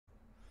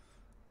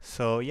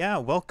So yeah,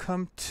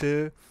 welcome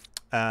to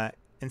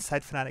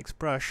Inside Fnatic's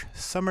Brush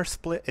Summer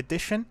Split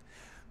Edition.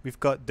 We've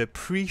got the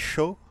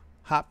pre-show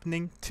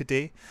happening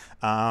today.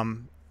 A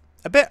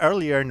bit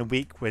earlier in the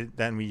week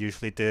than we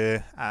usually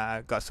do.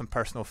 Got some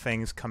personal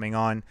things coming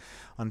on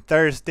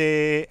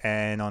Thursday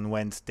and on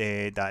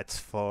Wednesday. That's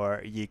for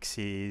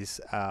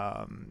Yixi's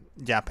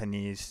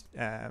Japanese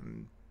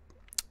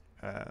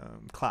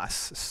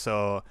class.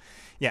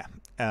 Yeah.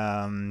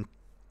 Um,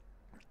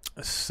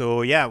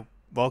 yeah,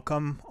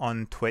 welcome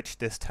on Twitch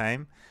this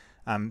time.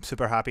 I'm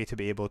super happy to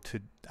be able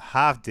to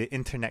have the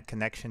internet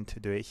connection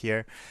to do it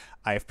here.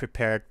 I've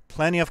prepared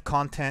plenty of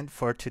content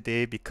for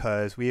today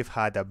because we've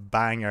had a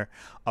banger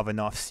of an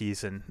off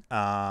season.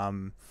 In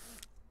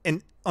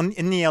the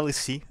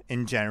LEC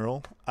in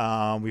general,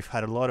 we've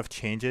had a lot of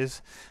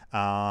changes,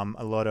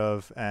 a lot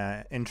of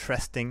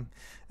interesting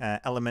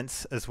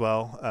elements as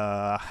well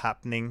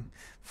happening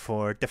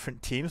for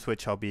different teams,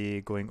 which I'll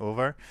be going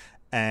over.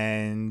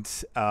 And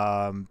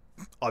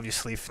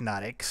obviously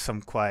Fnatic,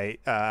 some quite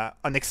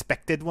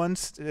unexpected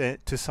ones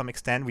to some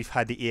extent. We've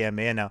had the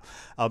EMA, and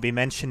I'll be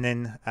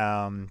mentioning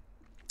some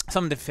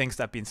of the things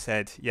that have been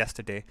said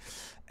yesterday.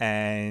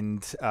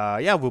 And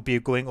yeah, we'll be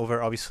going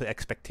over obviously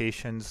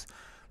expectations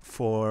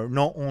for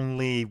not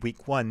only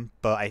week one,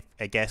 but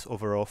I guess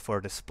overall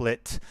for the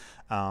split.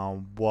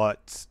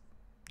 What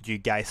do you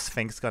guys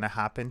think is going to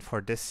happen for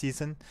this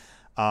season?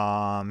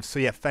 So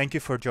yeah, thank you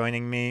for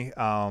joining me.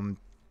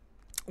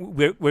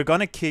 We're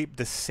gonna keep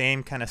the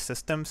same kind of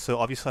system, so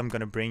obviously I'm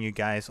gonna bring you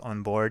guys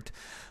on board.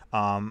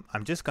 I'm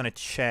just gonna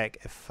check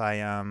if I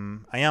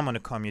am on a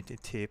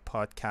community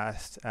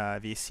podcast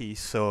VC.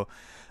 So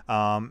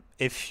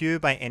if you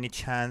by any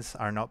chance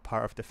are not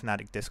part of the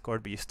Fnatic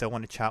Discord but you still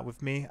want to chat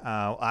with me,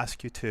 I'll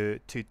ask you to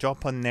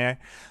drop on there.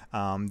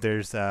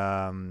 There's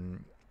a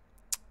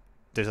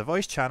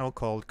voice channel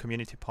called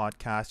Community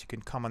Podcast. You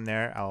can come on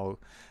there. I'll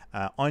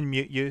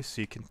unmute you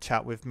so you can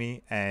chat with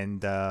me,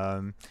 and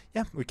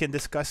yeah, we can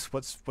discuss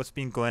what's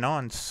been going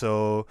on.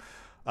 So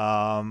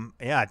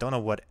yeah, I don't know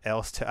what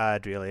else to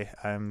add really.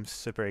 I'm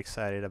super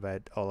excited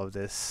about all of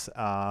this.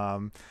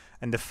 And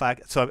the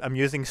fact, so I'm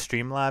using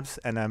Streamlabs,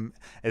 and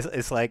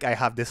it's like I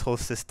have this whole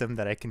system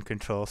that I can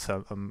control.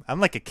 So I'm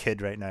like a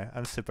kid right now.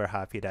 I'm super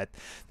happy that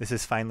this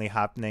is finally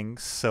happening.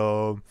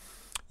 So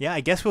yeah, I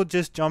guess we'll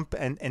just jump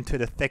into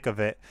the thick of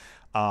it.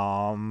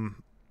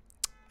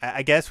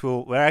 I guess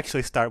we'll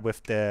actually start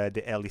with the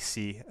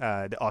LEC,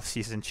 the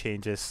off-season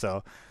changes.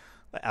 So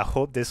I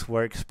hope this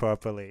works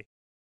properly.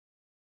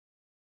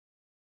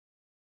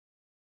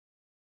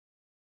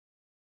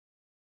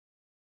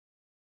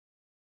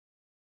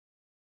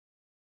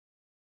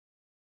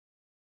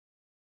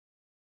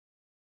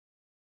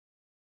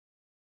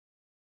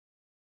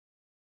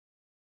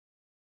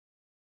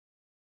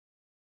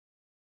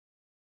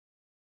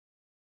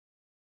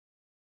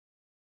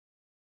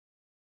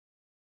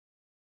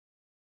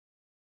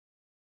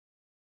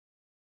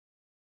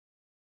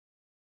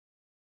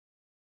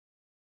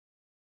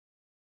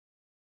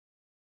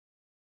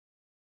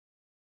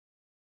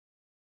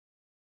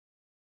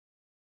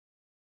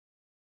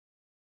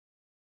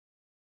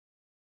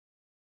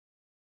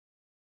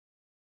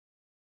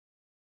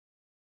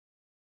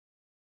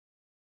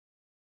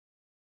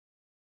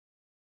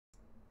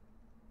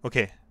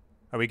 Okay,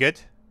 are we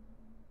good?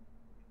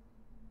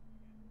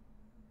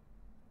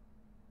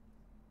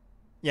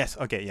 Yes.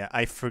 Okay. Yeah,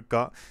 I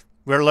forgot.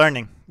 We're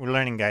learning. We're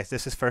learning, guys.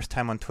 This is first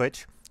time on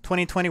Twitch.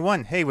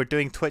 2021. Hey, we're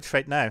doing Twitch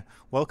right now.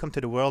 Welcome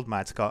to the world,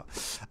 Matt Scott.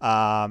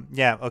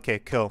 Yeah. Okay.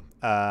 Cool.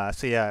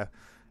 So yeah,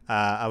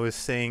 I was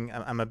saying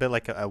I'm a bit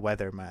like a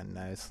weatherman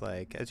now. It's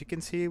like, as you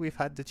can see, we've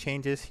had the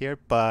changes here,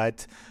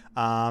 but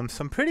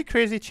some pretty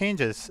crazy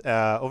changes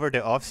over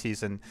the off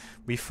season.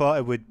 We thought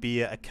it would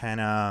be a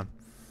kind of,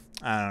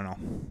 I don't know,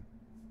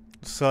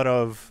 sort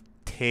of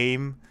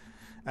tame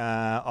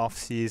off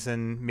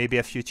season, maybe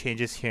a few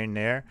changes here and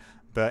there,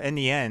 but in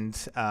the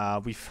end,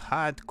 we've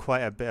had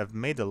quite a bit. I've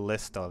made a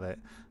list of it.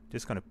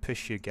 Just gonna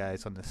push you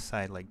guys on the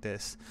side like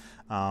this.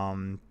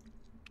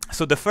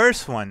 So the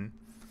first one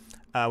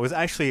was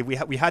actually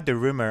we had the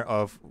rumor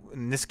of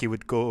Niski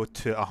would go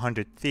to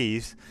 100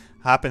 Thieves.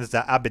 Happens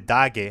that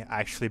Abidage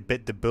actually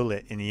bit the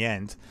bullet in the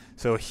end.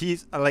 So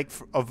he's like,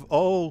 of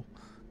all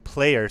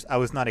players, I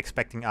was not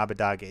expecting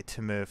Abidage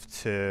to move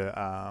to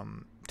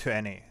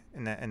NA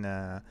in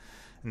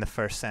the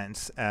first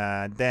sense.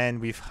 Then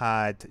we've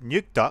had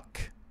Nuke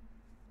Duck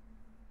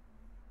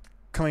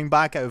coming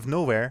back out of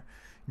nowhere,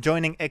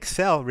 joining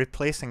Excel,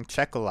 replacing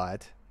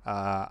Checolad.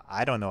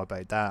 I don't know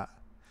about that.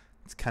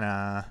 It's kind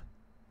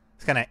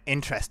of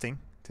interesting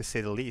to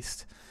say the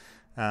least.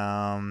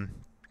 And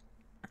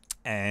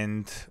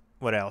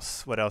what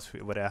else? What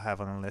do I have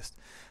on the list?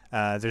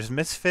 There's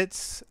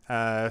Misfits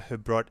who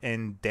brought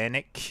in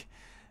Denick,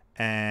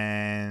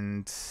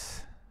 and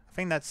I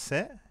think that's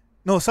it.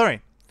 No,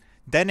 sorry.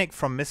 Denick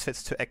from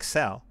Misfits to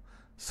Excel.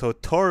 So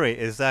Torre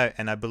is out,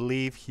 and I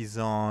believe he's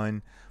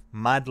on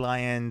Mad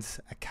Lions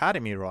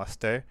Academy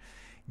roster.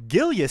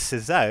 Gilius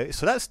is out,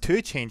 so that's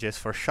two changes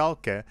for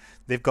Schalke.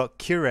 They've got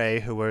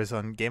Kire, who was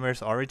on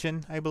Gamers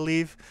Origin, I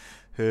believe,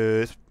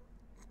 who's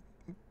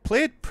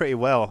played pretty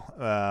well,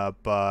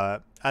 but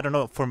I don't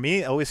know. For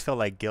me, I always felt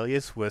like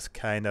Gilius was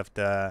kind of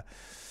the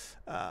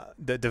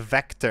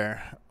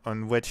vector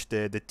on which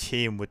the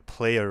team would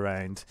play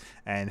around,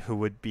 and who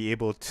would be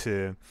able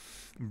to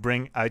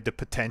bring out the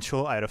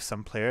potential out of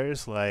some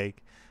players.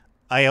 Like,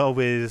 I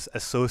always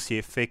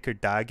associate Faker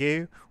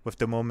Dage with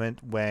the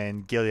moment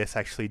when Gilius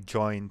actually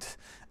joined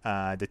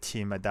the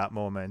team at that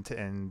moment,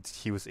 and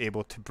he was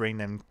able to bring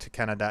them to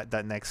kind of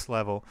that next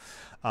level.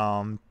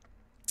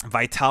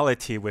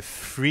 Vitality with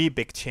three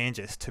big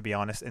changes, to be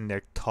honest, in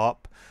their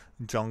top,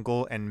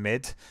 jungle, and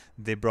mid.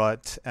 They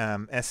brought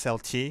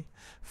SLT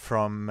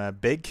from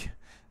Big,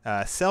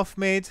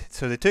 Selfmade.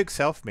 So they took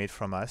Selfmade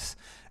from us,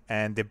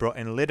 and they brought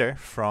in Litter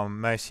from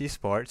Mouse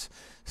Esports.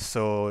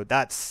 So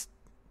that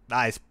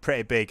is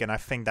pretty big, and I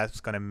think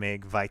that's going to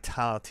make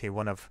Vitality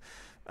one of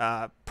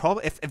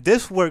probably, if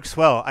this works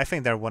well, I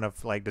think they're one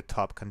of like the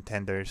top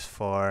contenders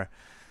for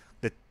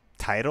the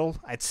title,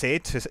 I'd say,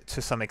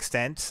 to some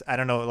extent. I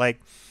don't know, like,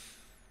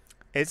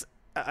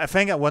 I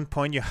think at one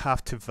point you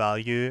have to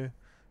value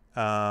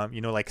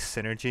like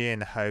synergy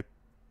and how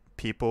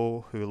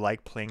people who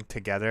like playing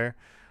together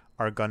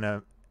are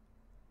gonna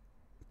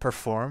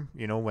perform,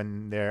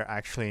 when they're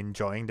actually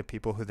enjoying the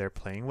people who they're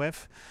playing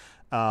with.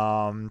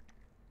 So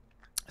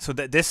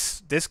that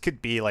this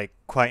could be like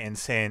quite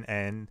insane,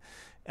 and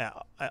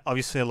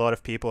obviously a lot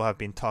of people have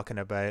been talking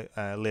about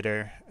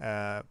Litter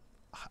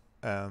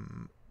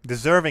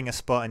deserving a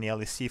spot in the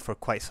LEC for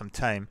quite some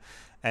time,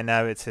 and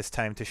now it's his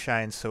time to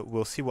shine. So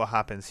we'll see what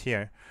happens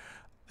here.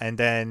 And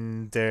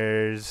then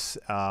there's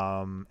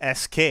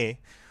SK,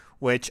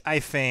 which I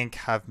think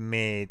have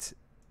made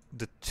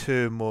the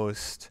two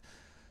most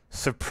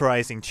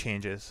surprising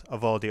changes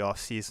of all the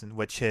off-season,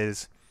 which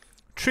is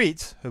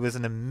Treat, who was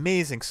an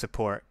amazing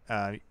support,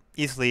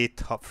 easily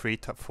top 3,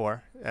 top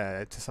 4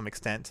 to some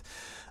extent,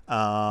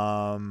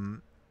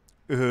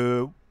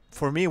 who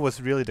for me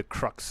was really the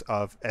crux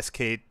of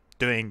SK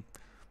doing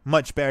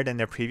much better than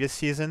their previous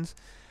seasons,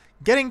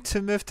 getting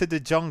to move to the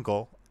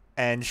jungle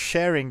and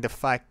sharing the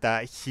fact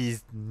that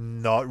he's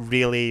not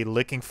really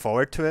looking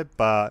forward to it,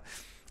 but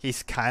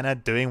he's kind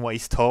of doing what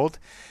he's told.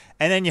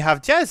 And then you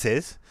have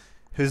Jazzes,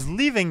 who's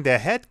leaving the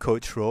head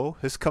coach role,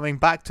 who's coming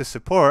back to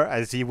support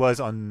as he was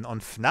on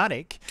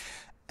Fnatic.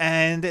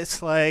 And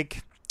it's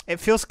like,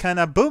 it feels kind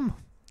of boom.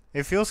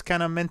 It feels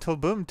kind of mental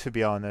boom, to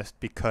be honest,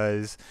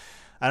 because,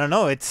 I don't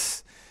know,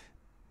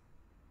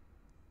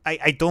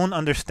 I don't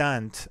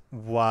understand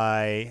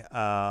why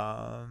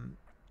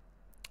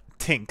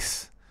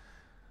Tinks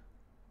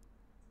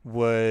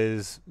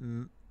was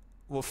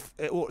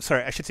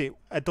sorry, I should say,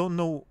 I don't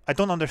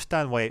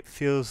understand why it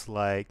feels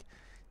like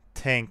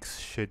Tinks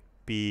should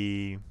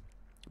be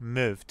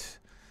moved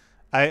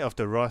out of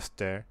the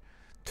roster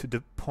to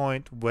the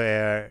point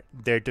where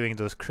they're doing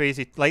those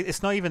crazy, like,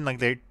 it's not even like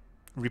they're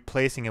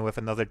replacing it with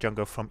another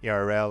jungler from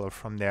ERL or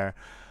from their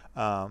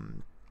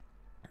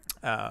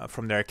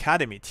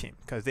academy team,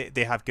 because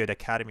they have good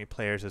academy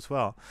players as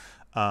well.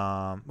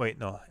 Wait,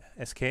 no,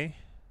 SK?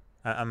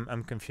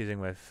 I'm confusing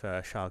with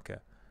Schalke.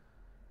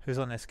 Who's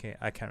on SK?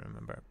 I can't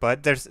remember.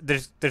 But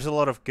there's a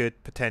lot of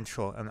good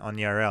potential on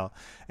ERL,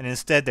 and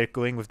instead they're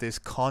going with this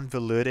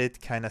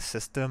convoluted kind of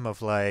system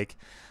of like,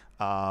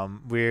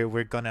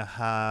 we're gonna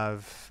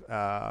have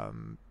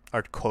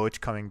our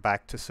coach coming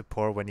back to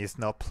support when he's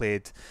not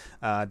played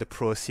the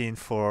pro scene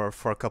for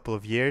a couple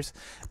of years,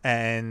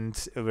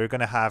 and we're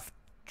gonna have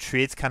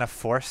trades kind of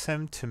force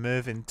him to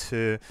move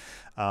into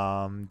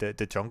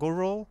the jungle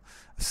role.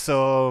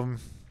 So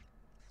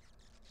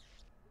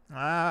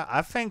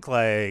I think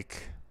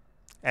like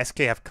SK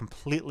have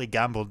completely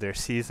gambled their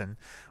season,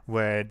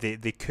 where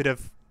they could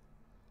have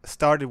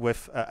started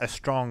with a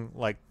strong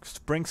like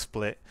spring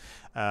split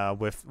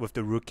with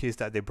the rookies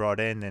that they brought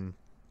in and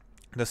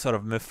the sort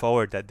of move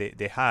forward that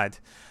they had,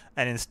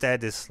 and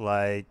instead it's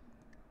like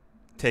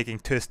taking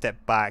 2 steps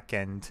back.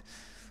 And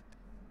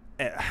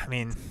I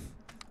mean,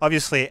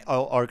 obviously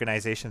all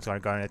organizations are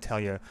going to tell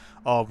you,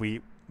 oh,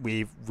 we've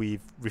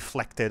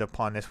reflected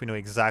upon this, we know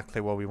exactly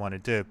what we want to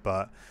do,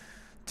 but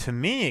to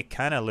me it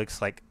kind of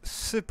looks like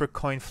super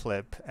coin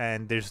flip,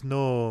 and there's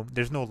no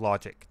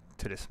logic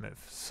to this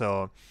move.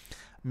 So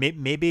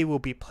maybe we'll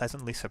be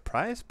pleasantly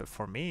surprised, but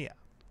for me,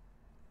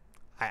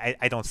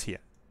 I don't see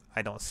it.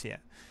 I don't see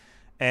it.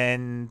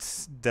 And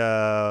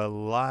the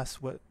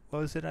last, what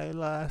was it I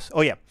last?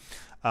 Oh yeah,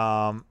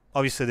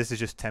 obviously this is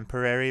just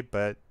temporary,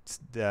 but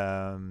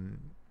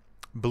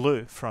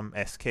Blue from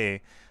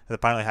SK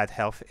apparently had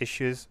health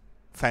issues,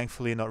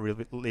 thankfully not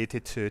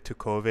related to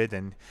COVID,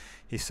 and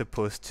he's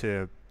supposed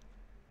to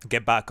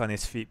get back on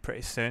his feet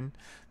pretty soon,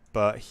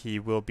 but he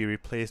will be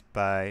replaced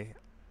by,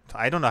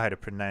 I don't know how to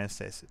pronounce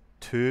this,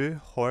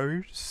 2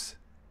 Horse,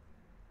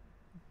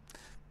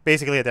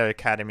 basically their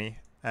academy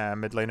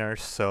mid laners.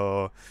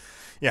 So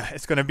yeah,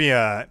 it's going to be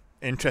a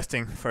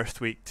interesting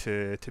first week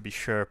to be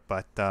sure,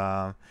 but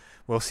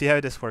we'll see how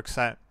this works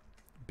out,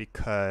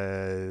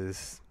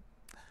 because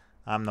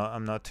I'm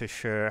not too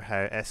sure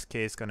how SK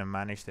is going to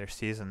manage their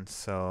season.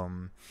 So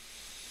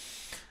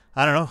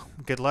I don't know.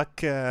 Good luck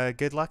to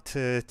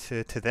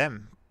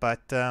them. But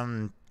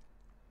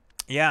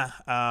yeah,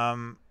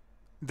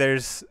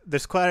 there's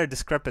quite a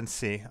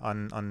discrepancy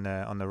on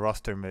the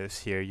roster moves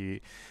here. You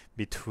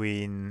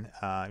between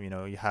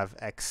you have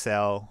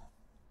Excel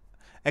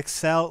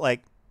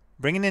like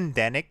bringing in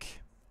Danik.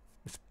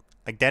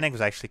 Like Danik was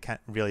actually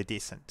really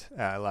decent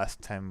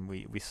last time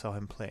we saw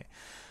him play.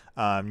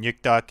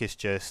 Nukeduck is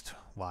just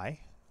why?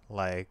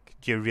 Like,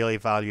 do you really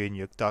value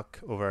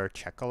Nukeduck over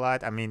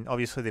Chocolate? I mean,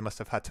 obviously they must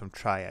have had some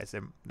triads.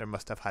 There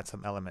must have had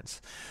some elements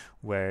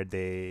where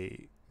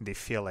they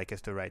feel like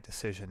it's the right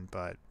decision,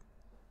 but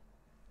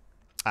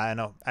I don't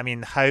know. I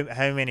mean, how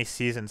many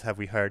seasons have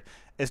we heard?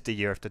 It's the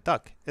year of the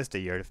duck. It's the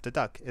year of the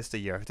duck. It's the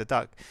year of the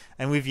duck,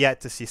 and we've yet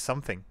to see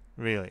something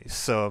really.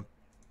 So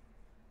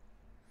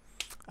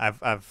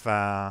I've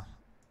no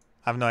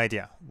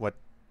idea what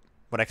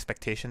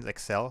expectations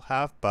Excel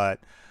have, but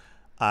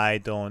I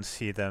don't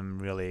see them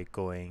really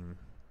going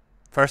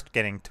first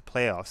getting to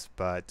playoffs,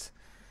 but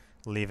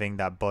leaving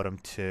that bottom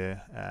two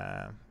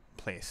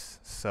place.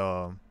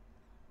 So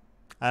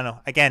I don't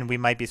know. Again, we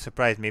might be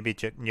surprised. Maybe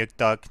Nuke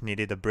Duck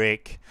needed a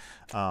break.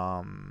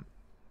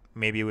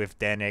 Maybe with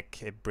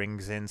Danik, it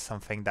brings in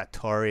something that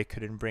Tori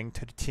couldn't bring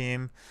to the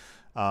team.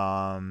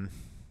 I'm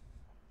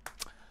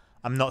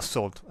not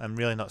sold. I'm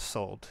really not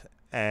sold.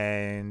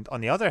 And on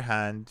the other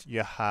hand,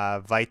 you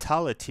have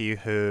Vitality,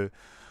 who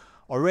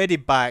already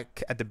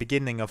back at the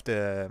beginning of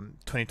the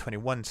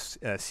 2021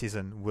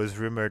 season was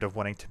rumored of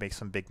wanting to make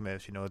some big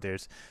moves. You know, there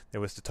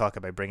was the talk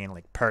about bringing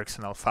like Perks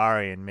and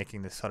Alfari and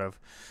making this sort of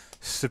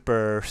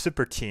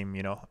super team.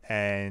 You know,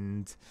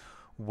 and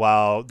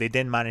while they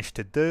didn't manage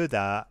to do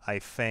that, I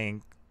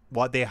think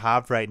what they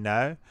have right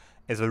now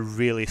is a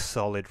really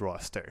solid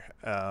roster.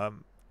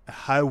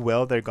 How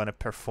well they're going to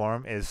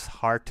perform is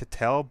hard to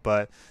tell,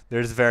 but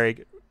there's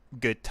very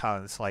good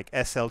talents like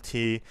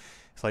SLT.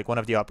 It's like one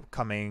of the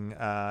upcoming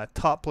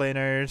top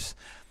laners.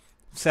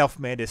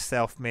 Selfmade is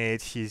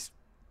Selfmade.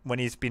 When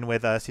he's been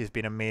with us, he's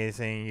been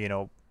amazing. You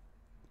know,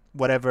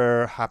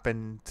 whatever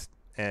happened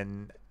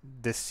in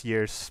this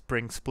year's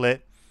spring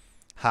split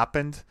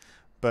happened,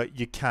 but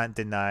you can't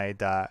deny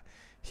that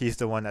he's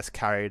the one that's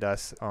carried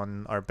us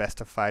on our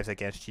best of fives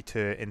against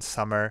G2 in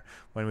summer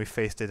when we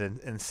faced it in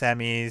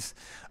semis.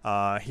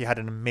 He had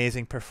an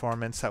amazing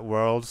performance at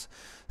Worlds.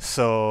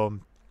 So,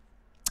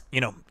 you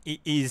know,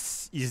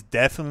 he's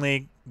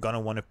definitely going to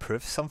want to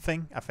prove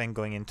something, I think,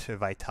 going into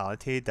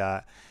Vitality,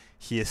 that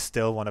he is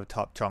still one of the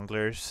top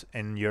junglers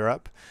in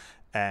Europe.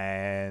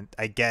 And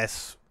I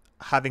guess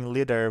having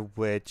Leader,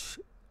 which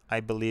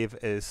I believe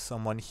is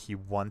someone he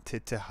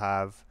wanted to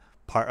have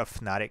part of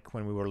Fnatic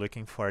when we were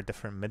looking for a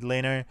different mid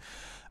laner,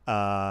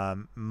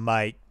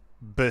 might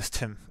boost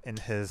him in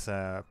his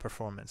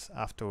performance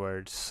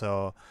afterwards.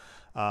 So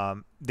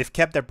they've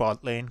kept their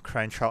bot lane,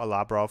 Crenshaw,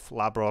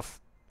 Labrov,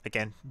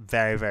 again,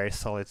 very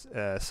solid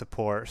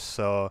support.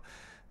 So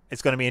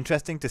it's going to be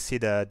interesting to see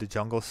the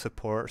jungle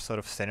support sort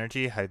of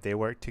synergy, how they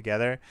work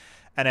together.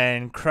 And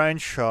then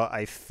Crenshaw,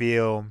 I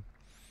feel,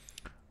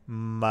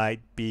 might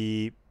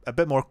be a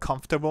bit more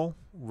comfortable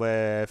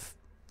with,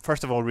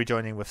 first of all,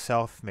 rejoining with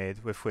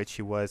Selfmade, with which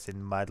he was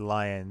in Mad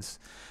Lions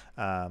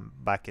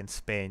back in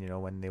Spain, you know,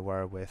 when they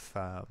were with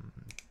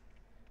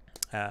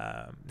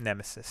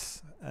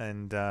Nemesis.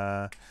 And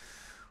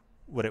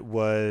what it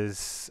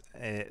was,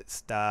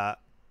 it's that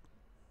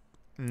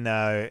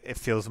now it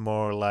feels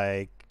more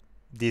like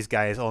these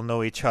guys all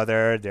know each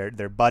other,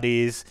 they're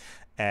buddies,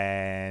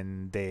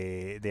 and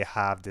they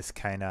have this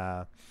kind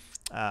of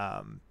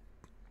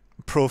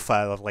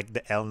profile of like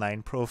the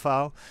L9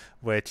 profile,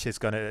 which is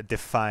going to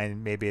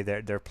define maybe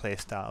their play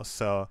style.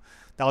 So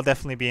that'll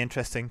definitely be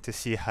interesting to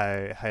see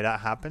how that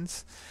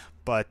happens.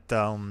 But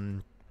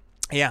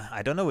yeah,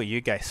 I don't know what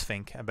you guys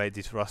think about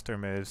these roster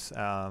moves.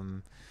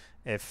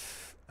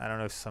 If I don't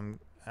know if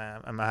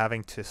I'm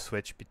having to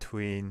switch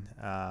between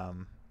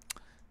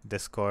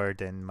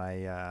Discord and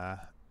my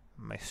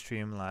my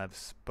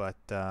Streamlabs, but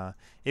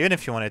even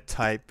if you want to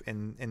type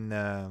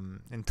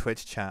in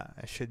Twitch chat,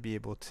 I should be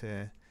able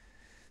to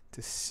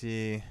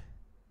see.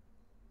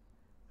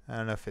 I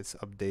don't know if it's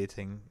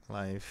updating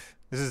live.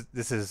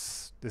 This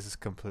is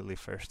completely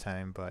first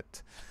time,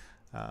 but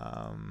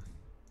I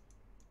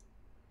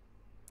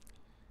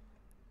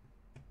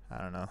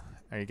don't know.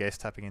 Are you guys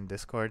typing in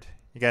Discord?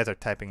 You guys are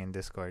typing in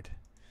Discord.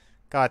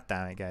 God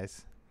damn it,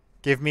 guys.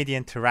 Give me the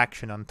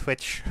interaction on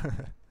Twitch.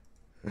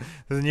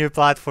 There's a new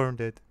platform,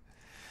 dude.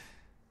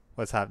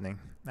 What's happening?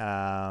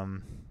 Oh,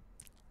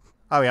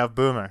 we have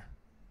Boomer.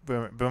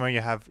 Boomer,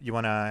 you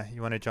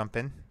wanna jump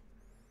in?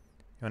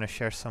 You wanna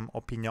share some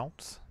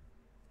opinions?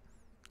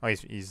 Oh,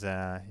 he's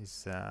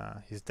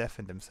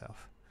deafened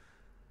himself.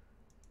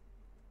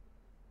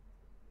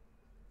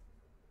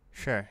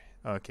 Sure.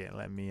 Okay,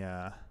 let me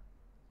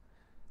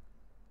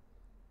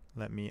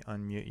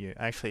unmute you.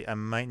 Actually, I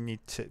might need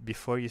to,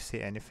 before you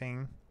say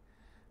anything,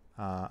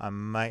 I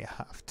might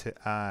have to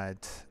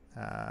add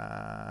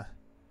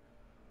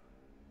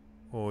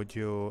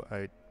audio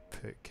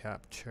output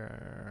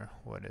capture.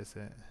 What is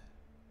it?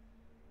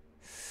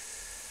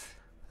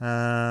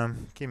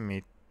 Give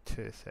me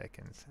 2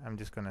 seconds. I'm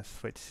just gonna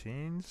switch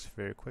scenes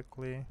very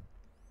quickly.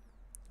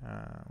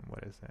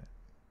 What is it?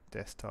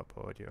 Desktop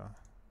audio.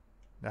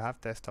 I have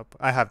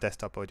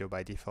desktop audio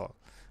by default.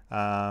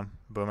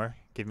 Boomer,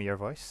 give me your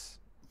voice.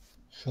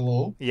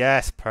 Hello.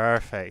 Yes,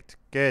 perfect.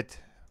 Good.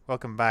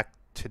 Welcome back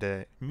to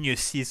the new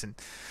season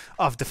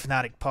of the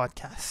Fnatic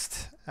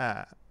podcast.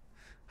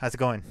 How's it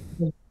going?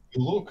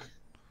 Look,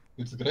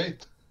 it's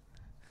great.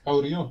 How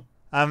are you?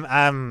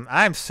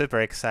 I'm super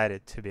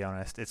excited, to be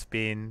honest. It's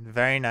been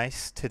very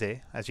nice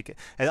today, as you can.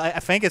 I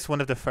think it's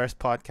one of the first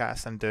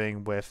podcasts I'm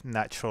doing with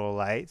natural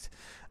light.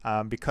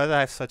 Because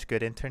I have such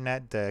good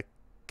internet, the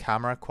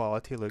camera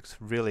quality looks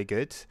really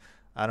good.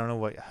 I don't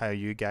know how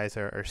you guys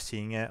are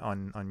seeing it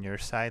on your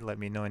side. Let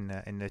me know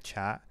in the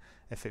chat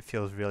if it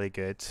feels really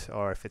good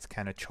or if it's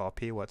kind of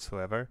choppy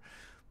whatsoever.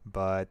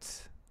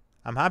 But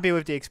I'm happy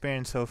with the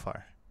experience so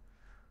far.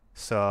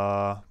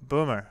 So,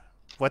 Boomer,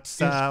 what's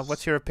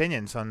your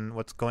opinions on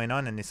what's going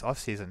on in this off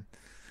season?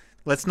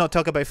 Let's not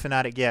talk about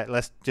Fnatic yet.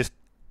 Let's just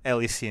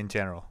LEC in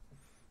general.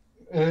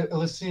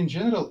 LSC in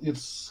general,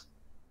 it's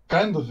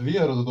kind of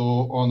weird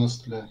though,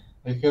 honestly.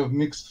 I have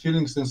mixed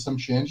feelings in some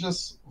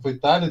changes.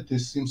 Vitality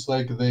seems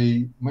like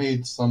they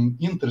made some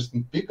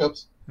interesting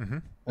pickups,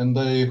 and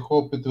I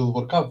hope it will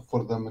work out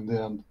for them in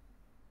the end.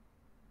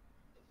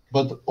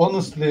 But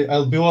honestly,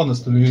 I'll be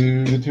honest with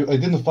you, I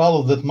didn't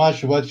follow that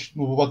much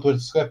what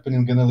was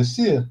happening in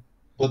LEC,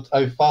 but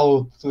I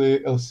followed the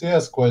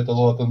LCS quite a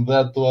lot, and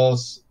that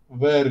was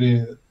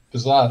very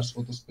bizarre,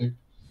 so to speak.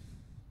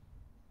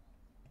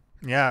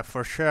 Yeah,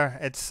 for sure.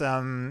 It's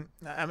I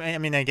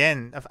mean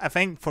again, I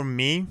think for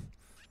me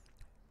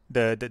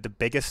the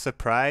biggest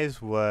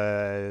surprise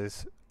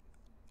was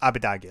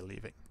Abidage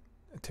leaving,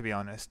 to be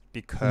honest, Yeah,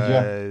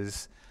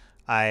 because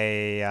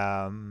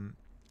I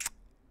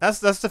that's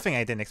the thing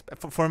I didn't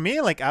expect. For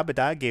me, like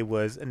Abidage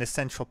was an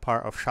essential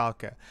part of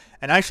Schalke,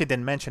 and I actually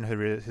didn't mention who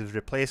his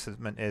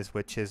replacement is,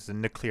 which is the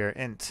Nuclear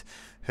Int,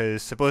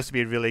 who's supposed to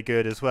be really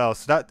good as well.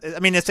 So that, I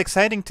mean, it's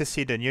exciting to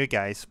see the new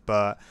guys,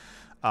 but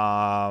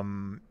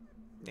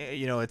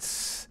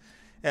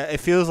it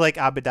feels like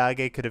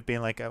Abidage could have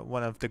been like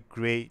one of the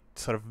great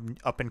sort of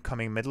up and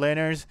coming mid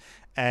laners,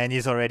 and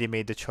he's already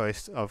made the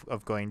choice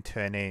of going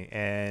to NA.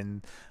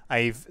 And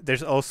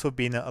there's also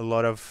been a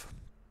lot of,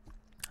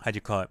 how do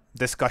you call it,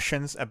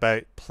 discussions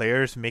about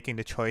players making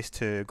the choice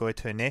to go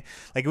to NA.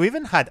 Like we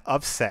even had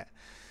Upset.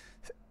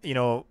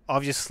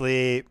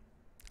 Obviously,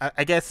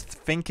 I guess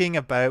thinking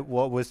about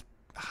what was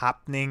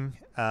happening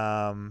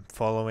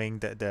following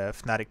the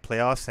Fnatic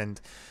playoffs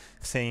and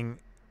saying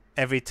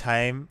every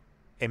time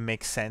it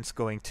makes sense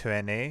going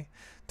to NA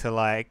to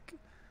like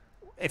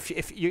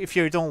if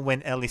you don't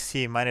win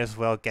LEC, you might as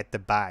well get the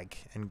bag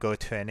and go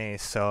to NA.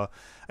 So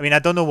I mean I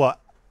don't know what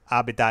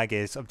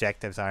Abidage's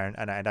objectives are,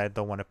 and I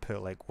don't want to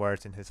put like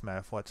words in his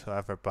mouth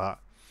whatsoever, but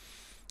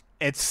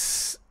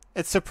it's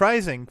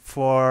surprising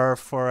for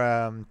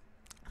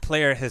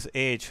player his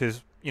age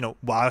who's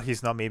while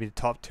he's not maybe the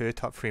top 2,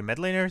 top 3 mid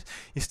laners,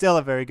 he's still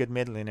a very good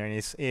mid laner and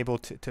he's able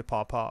to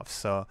pop off.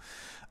 So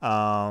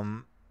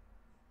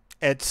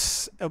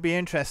it'll be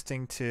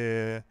interesting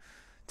to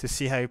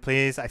see how he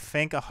plays. I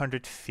think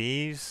 100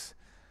 Thieves,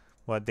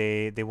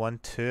 they won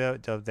 2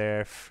 out of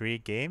their 3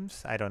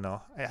 games. I don't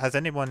know. Has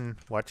anyone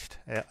watched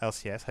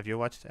LCS? Have you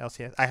watched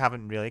LCS? I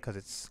haven't really because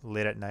it's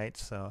late at night.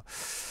 So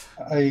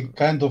I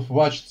kind of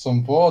watched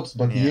some VODs,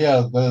 but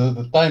yeah,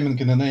 the timing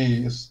in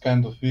NA is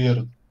kind of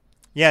weird.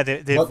 Yeah,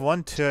 they've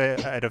won 2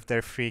 out of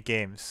their 3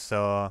 games.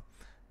 So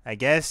I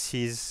guess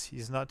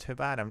he's not too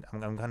bad.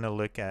 I'm gonna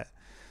look at.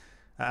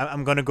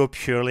 I'm gonna go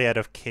purely out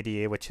of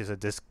KDA, which is a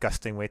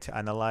disgusting way to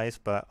analyze.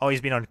 But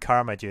he's been on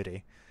karma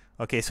duty.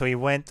 Okay, so he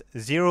went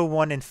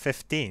 0-1 in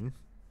 15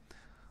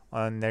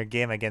 on their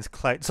game against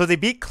Cloud. So they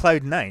beat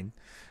Cloud9,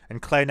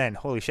 and Cloud9,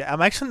 holy shit!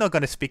 I'm actually not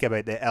gonna speak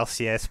about the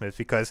LCS moves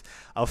because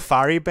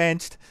Alfari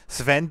benched,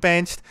 Sven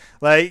benched.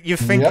 Like you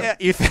think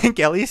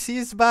LEC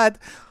is bad?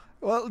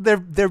 Well, they're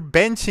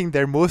benching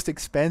their most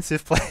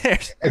expensive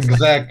players.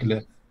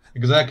 Exactly.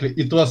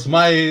 It was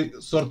my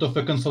sort of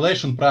a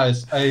consolation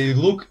prize. I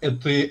look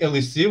at the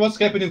LEC, what's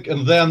happening,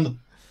 and then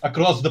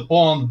across the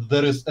pond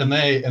there is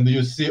NA, and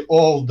you see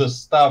all the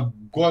stuff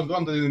going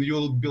on, and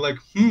you'll be like,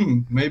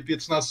 maybe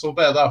it's not so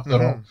bad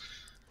after all.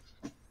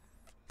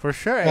 For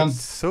sure, it's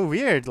so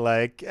weird.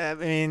 Like I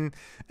mean,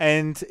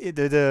 and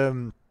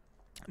the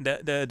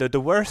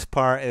worst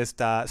part is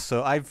that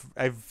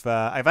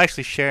I've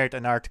actually shared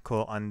an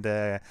article on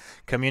the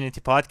community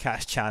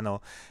podcast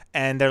channel,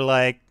 and they're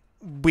like,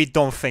 we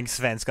don't think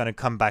Sven's gonna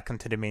come back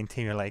onto the main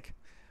team. You're like,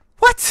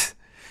 what?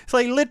 It's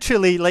like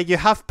literally like you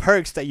have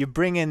perks that you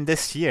bring in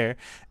this year,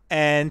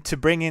 and to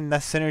bring in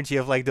that synergy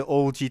of like the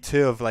old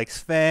G2 of like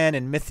Sven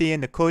and Mithy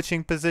in the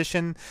coaching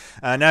position.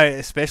 Now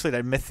especially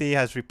that Mithy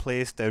has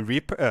replaced the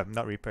Reaper,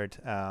 not Reapered.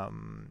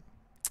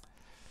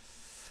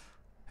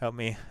 Help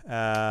me.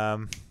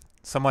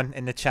 Someone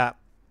in the chat.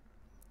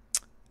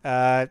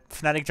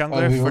 Fnatic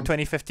jungler for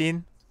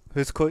 2015,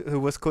 who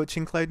was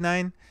coaching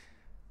Cloud9.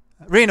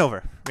 Rain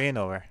over, rain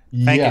over.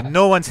 Thank you. Yeah,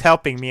 No one's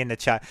helping me in the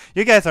chat.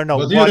 You guys are not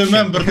but you watching.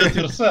 remember that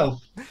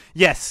yourself.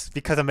 Yes,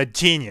 because I'm a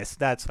genius.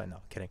 That's why. No,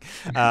 I'm kidding.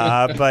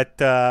 But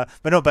no,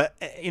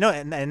 you know,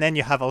 and then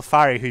you have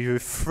Alfari, who you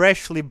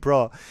freshly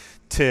brought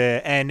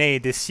to NA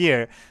this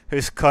year,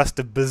 who's cost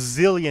 $1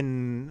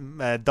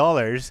 bazillion,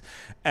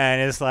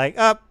 and it's like,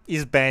 up,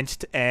 he's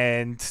benched,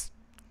 and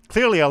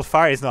clearly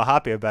Alfari is not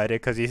happy about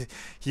it because he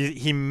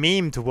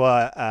memed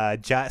what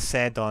Jat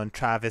said on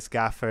Travis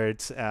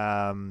Gafford's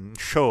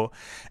show,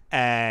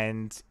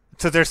 and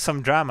so there's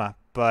some drama.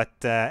 But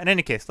in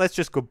any case, let's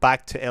just go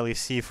back to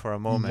LEC for a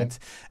Yeah. moment.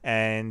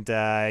 And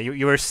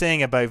you were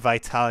saying about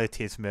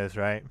Vitality, Smith,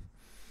 right?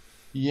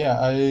 Yeah,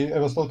 I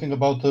was talking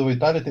about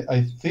Vitality.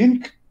 I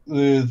think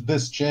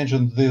this change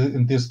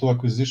in these two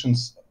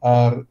acquisitions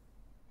are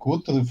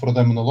good for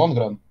them in the long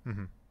run.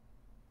 Mm-hmm.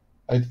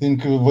 I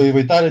think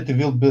Vitality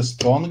will be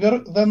stronger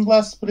than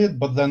last split,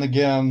 but then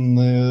again,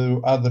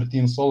 other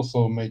teams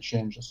also made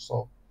changes.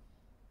 So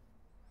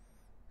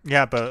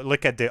Yeah, but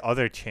look at the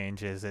other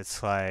changes.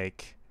 It's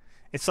like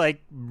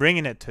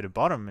bringing it to the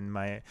bottom in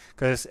my,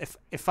 because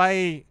if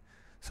I,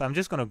 so I'm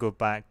just gonna go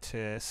back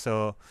to,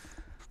 so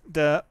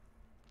the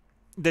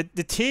the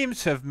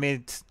teams have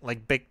made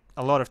like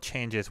a lot of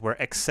changes where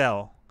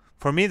Excel,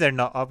 for me, they're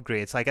not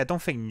upgrades. Like, I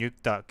don't think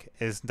Nuke Duck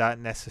is that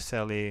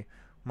necessarily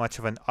much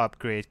of an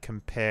upgrade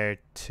compared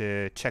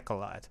to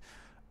Chocolate.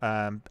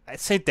 I'd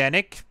say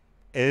Denic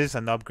is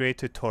an upgrade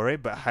to Torre,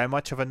 but how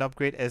much of an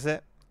upgrade is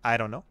it? I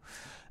don't know.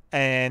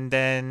 And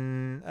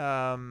then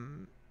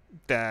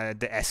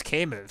the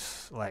SK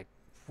moves, like,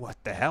 what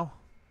the hell?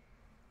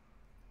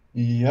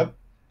 yep.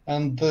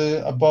 And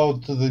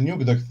about the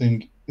Nuke Duck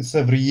thing, it's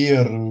every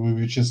year,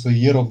 which is a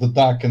year of the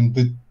duck, and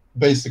it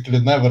basically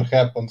never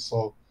happens.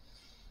 So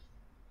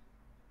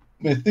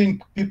I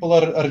think people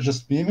are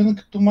just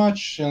memeing too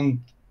much, and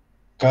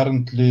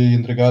currently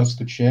in regards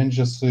to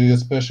changes,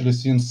 especially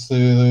since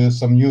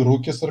some new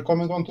rookies are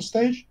coming onto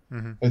stage,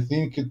 Mm-hmm. I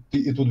think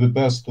it would be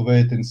best to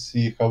wait and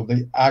see how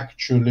they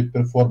actually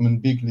perform in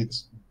big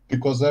leagues,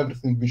 because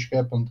everything which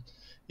happened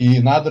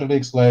in other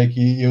leagues like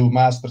EU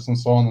Masters and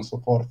so on and so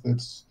forth,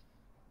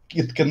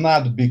 it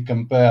cannot be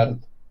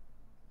compared.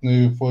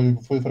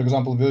 For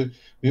example,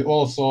 we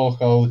all saw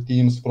how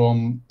teams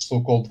from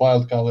so-called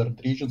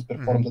wild-colored regions Mm-hmm.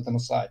 performed at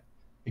MSI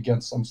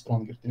against some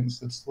stronger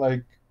teams. It's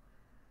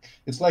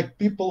like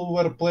people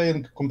were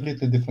playing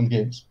completely different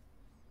games,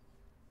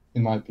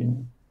 in my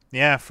opinion.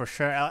 Yeah, for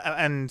sure.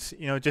 And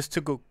just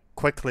to go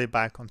quickly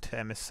back onto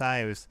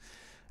MSI, it was,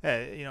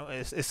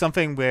 it's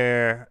something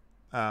where,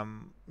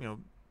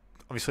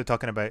 obviously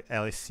talking about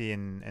LEC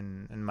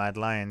and Mad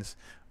Lions,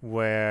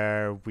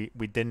 where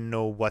we didn't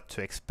know what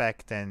to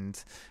expect,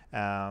 and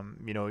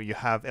you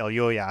have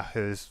Elyoya,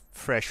 who's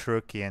fresh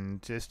rookie,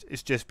 and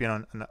it's just been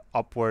on an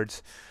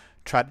upwards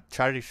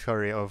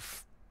trajectory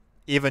of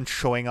even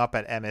showing up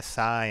at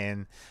MSI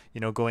and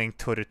going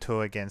toe to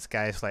toe against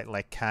guys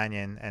like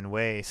Canyon and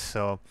Way.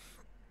 So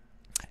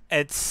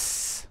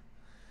it's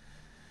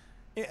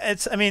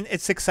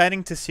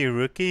exciting to see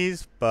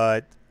rookies,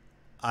 but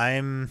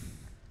I'm,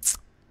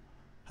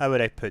 how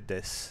would I put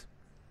this?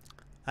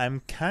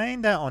 I'm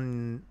kind of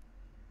on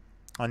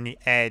the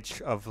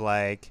edge of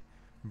like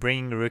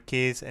bringing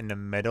rookies in the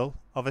middle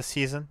of a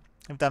season,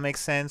 if that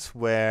makes sense,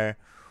 where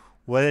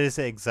what is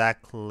it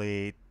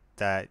exactly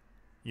that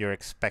you're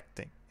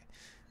expecting?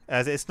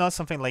 As it's not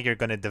something like you're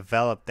going to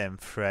develop them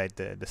throughout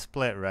the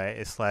split, right?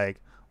 It's like,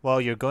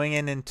 well, you're going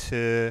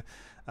into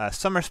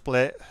summer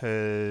split,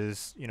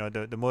 who's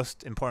the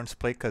most important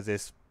split because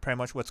it's pretty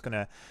much what's going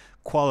to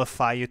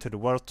qualify you to the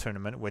world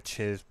tournament, which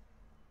is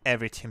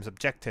every team's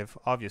objective,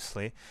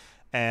 obviously.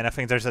 And I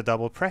think there's a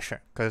double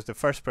pressure, because the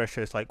first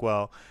pressure is like,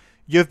 well,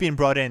 you've been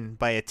brought in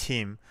by a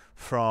team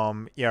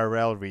from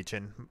ERL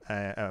region,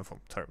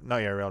 sorry,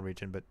 not ERL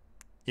region, but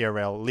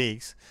ERL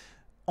leagues,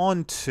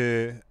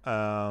 onto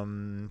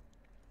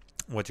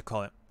what do you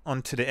call it,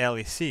 onto the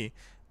LEC,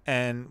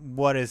 and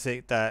what is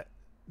it that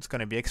is going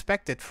to be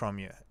expected from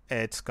you?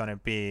 It's going to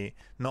be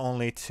not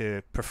only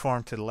to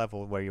perform to the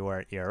level where you are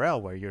at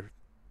ERL, where you're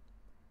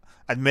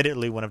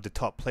admittedly one of the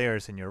top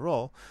players in your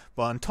role,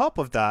 but on top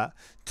of that,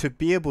 to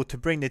be able to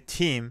bring the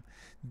team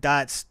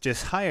that's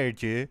just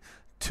hired you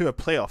to a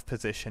playoff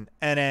position,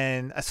 and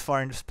then as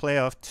far as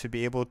playoff, to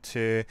be able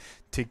to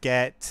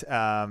get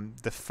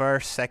the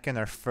first, second,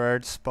 or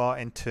third spot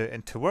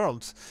into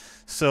Worlds.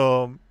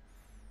 So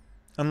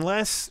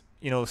unless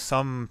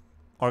some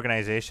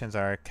organizations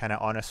are kind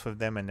of honest with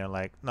them and they're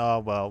like, no,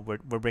 well,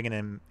 we're bringing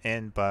him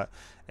in, but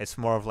it's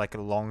more of like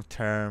a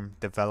long-term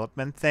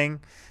development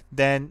thing,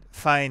 then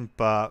fine.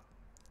 But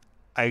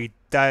I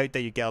doubt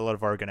that you get a lot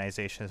of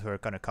organizations who are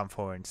going to come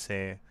forward and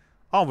say,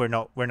 oh, we're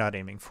not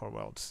aiming for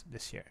Worlds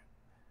this year.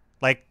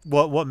 Like,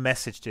 what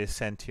message do you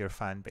send to your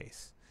fan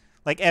base?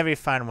 Like, every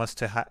fan wants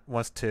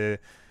to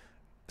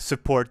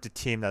support the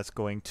team that's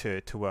going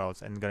to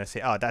Worlds and going to say,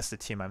 oh, that's the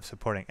team I'm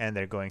supporting, and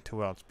they're going to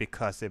Worlds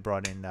because they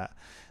brought in that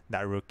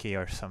rookie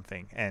or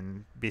something,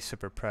 and be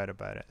super proud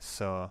about it.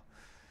 So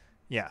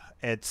yeah,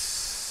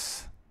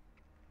 it's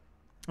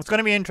going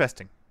to be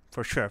interesting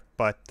for sure.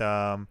 But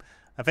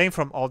I think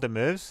from all the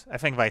moves, I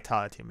think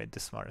Vitality made the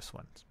smartest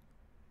ones,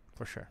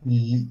 for sure.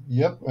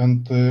 Yep,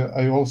 and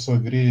I also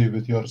agree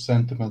with your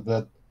sentiment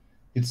that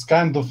it's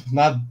kind of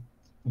not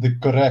the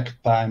correct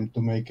time to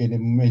make any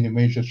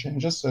major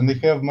changes. And I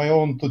have my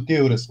own two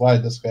theories why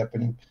that's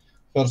happening.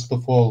 First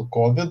of all,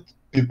 COVID.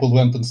 People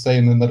went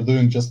insane and are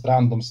doing just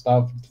random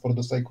stuff for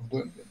the sake of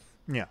doing it.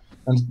 Yeah.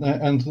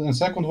 And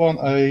second one,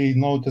 I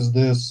noticed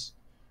this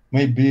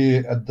maybe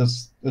at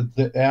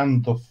the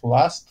end of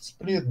last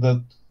split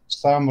that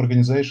some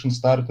organizations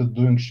started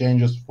doing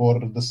changes for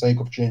the sake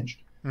of change.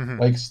 Mm-hmm.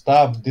 Like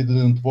stuff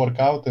didn't work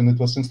out, and it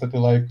was instantly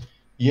like,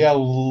 yeah,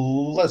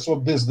 let's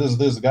swap this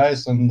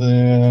guys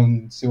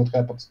and see what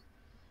happens.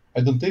 I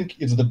don't think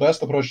it's the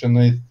best approach, and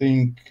I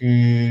think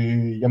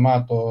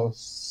Yamato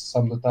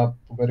summed it up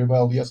very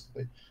well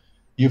yesterday.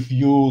 If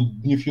you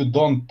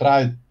don't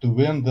try to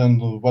win, then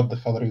what the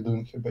hell are you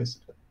doing here,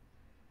 basically?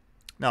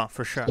 No,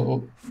 for sure.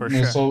 So, For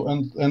sure.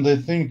 and I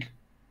think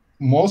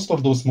most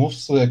of those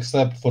moves,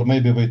 except for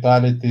maybe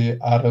Vitality,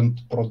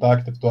 aren't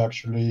productive to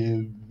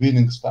actually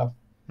winning stuff.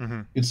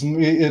 Mm-hmm.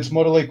 It's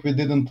more like we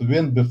didn't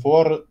win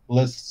before.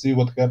 Let's see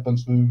what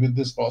happens with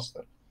this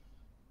roster,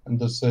 and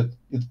that's it.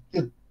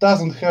 It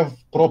doesn't have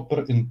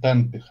proper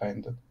intent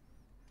behind it,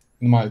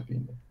 in my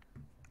opinion.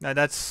 No,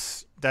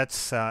 that's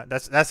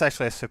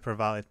actually a super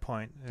valid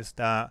point. Is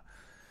that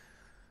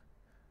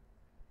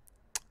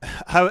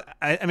how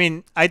I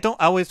mean I don't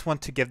always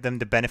want to give them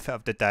the benefit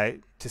of the doubt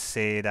to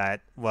say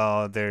that,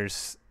 well,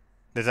 there's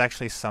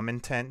actually some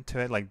intent to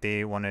it, like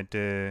they want to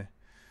do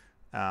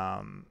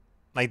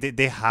like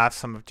they have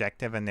some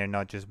objective and they're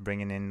not just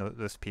bringing in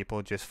those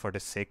people just for the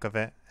sake of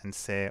it and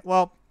say,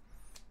 well,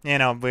 you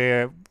know,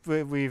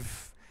 we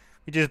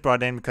just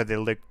brought in because they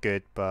look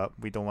good, but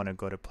we don't want to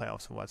go to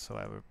playoffs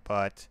whatsoever.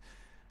 But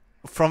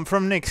from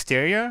the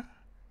exterior,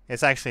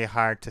 it's actually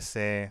hard to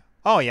say,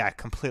 oh yeah, I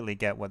completely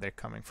get what they're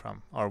coming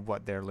from or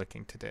what they're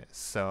looking to do.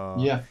 So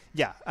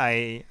Yeah,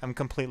 I'm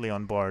completely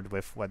on board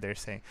with what they're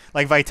saying.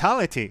 Like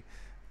Vitality,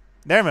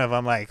 their move,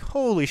 I'm like,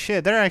 holy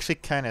shit, they're actually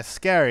kind of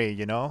scary,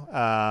 you know,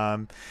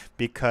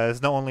 because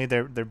not only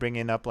they're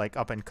bringing up like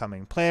up and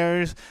coming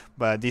players,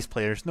 but these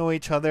players know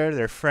each other,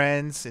 they're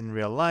friends in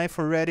real life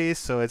already.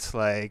 So it's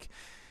like,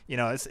 you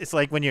know, it's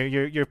like when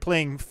you're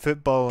playing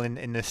football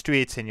in the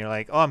streets and you're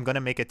like, oh, I'm gonna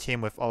make a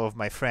team with all of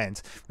my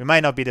friends. We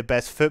might not be the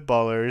best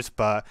footballers,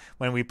 but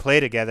when we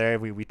play together,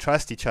 we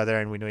trust each other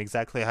and we know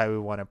exactly how we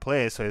want to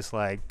play. So it's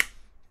like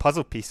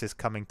puzzle pieces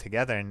coming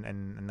together,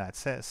 and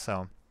that's it.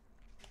 So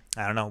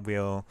I don't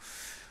know.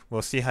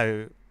 We'll see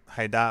how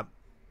that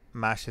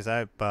mashes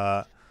out,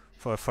 but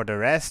for the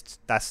rest,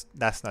 that's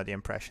not the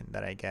impression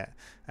that I get.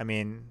 I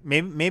mean,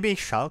 maybe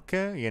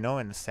Schalke, you know,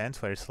 in a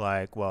sense where it's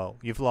like, well,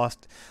 you've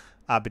lost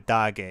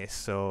Abidage,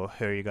 so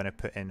who are you gonna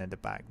put in at the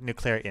back?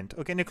 Nuclear Int.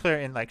 Okay, Nuclear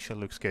Int actually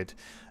looks good.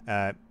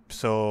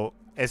 So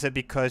is it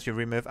because you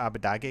remove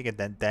Abidage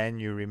and then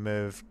you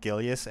remove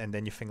Gilius and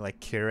then you think like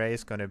Kira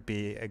is gonna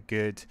be a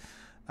good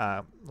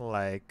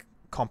like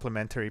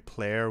complementary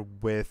player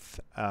with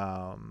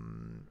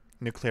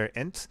Nuclear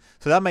Int?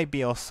 So that might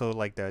be also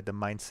like the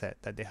mindset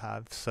that they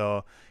have.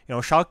 So, you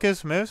know,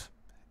 Schalke's moves,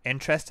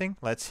 interesting.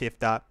 Let's see if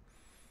that,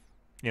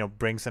 you know,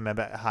 brings them a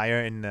bit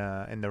higher in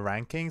the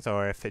rankings,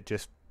 or if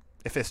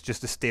it's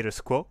just the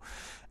status quo.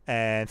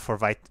 And for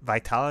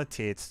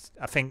Vitality, it's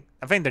I think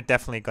they're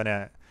definitely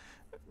gonna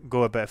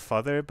go a bit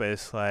further, but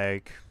it's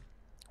like,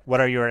 what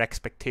are your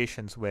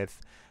expectations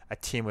with a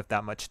team with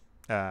that much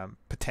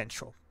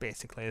potential?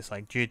 Basically, it's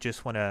like, do you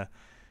just want to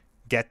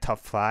get top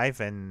 5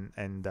 and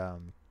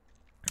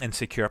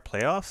secure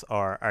playoffs,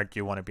 or do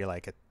you want to be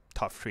like a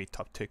top 3,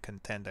 top 2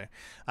 contender?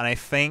 And I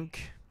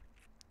think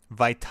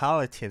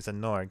Vitality is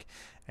an org,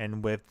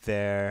 and with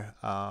their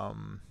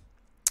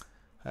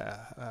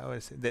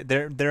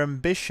their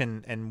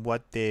ambition and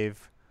what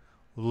they've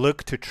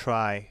looked to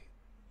try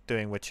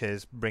doing, which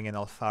is bringing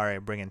Alfari,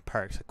 bringing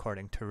perks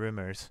according to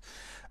rumors,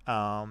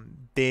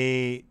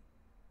 they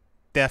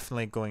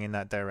definitely going in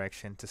that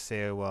direction to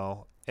say,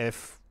 well,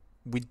 if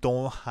we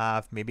don't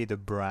have maybe the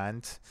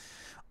brand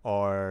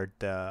or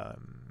the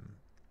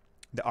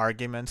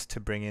arguments to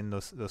bring in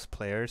those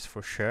players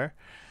for sure,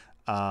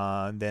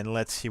 then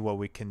let's see what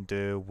we can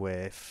do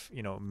with,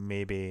 you know,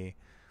 maybe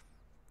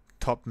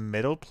top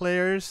middle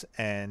players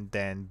and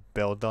then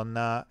build on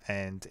that.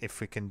 And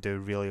if we can do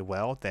really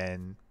well,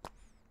 then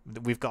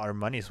we've got our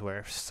money's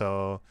worth.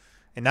 So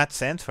in that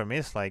sense, for me,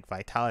 it's like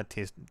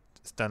Vitality has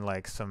done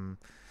like some,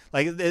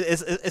 like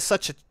it's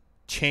such a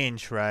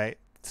change, right?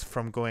 It's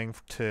from going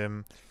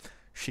to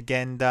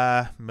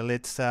Shigenda,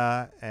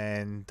 Milica,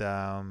 and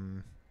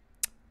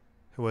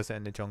who was it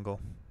in the jungle?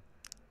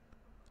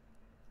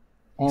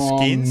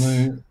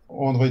 Skins?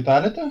 On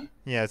Vitality?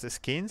 Yeah, is it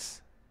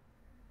Skins?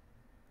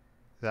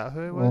 Is that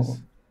who it Well,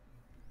 was?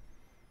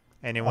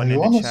 Anyone I in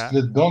the chat?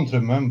 honestly don't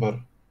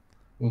remember.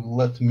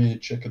 Let me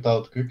check it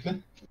out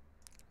quickly.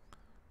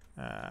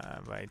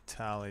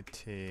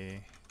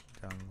 Vitality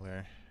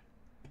jungler.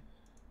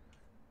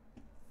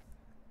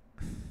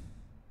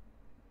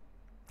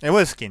 It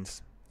was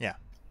Skins. Yeah.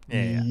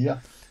 Yeah.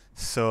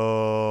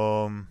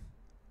 So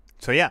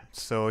yeah,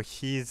 so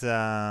he's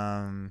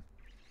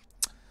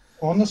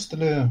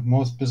Honestly,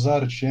 most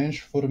bizarre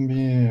change for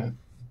me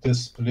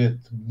this split,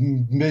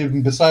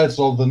 maybe besides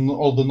all the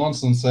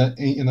nonsense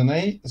in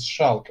NA, is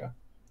Schalke.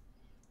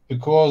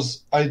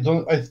 Because I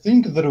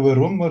think there were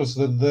rumors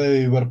that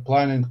they were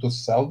planning to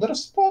sell their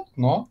spot,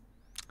 no?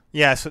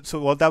 yeah, so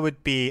well, that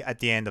would be at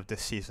the end of the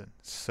season.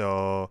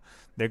 So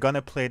they're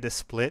gonna play the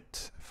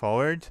split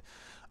forward.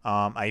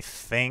 I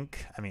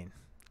think. I mean,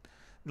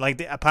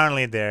 like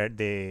apparently they're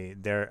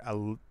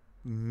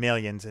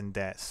millions in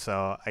debt.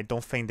 So I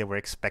don't think they were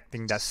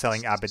expecting that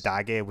selling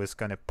Abadage was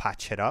gonna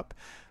patch it up,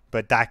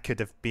 but that could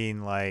have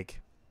been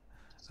like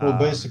So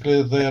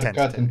basically, a they are tentative.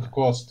 cutting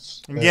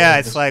costs Yeah, at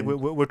it's this like point.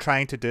 we're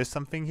trying to do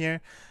something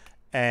here,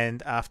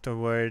 and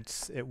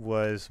afterwards it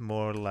was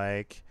more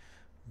like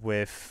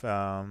with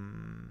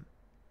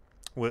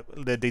the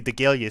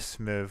Gilius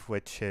move,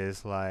 which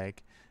is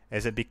like,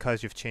 is it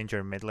because you've changed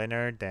your mid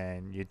laner,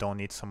 then you don't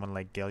need someone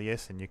like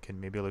Gilius, and you can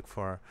maybe look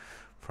for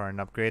an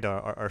upgrade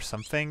or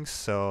something.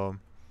 So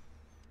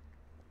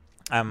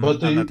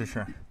But I'm not too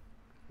sure.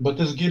 but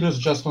is Gilius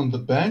just on the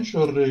bench,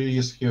 or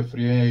is he a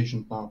free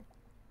agent now?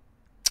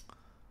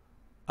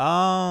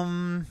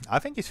 I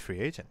think he's free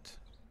agent.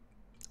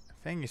 I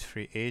think he's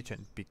free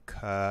agent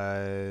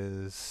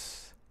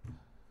because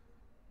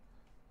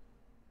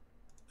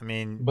I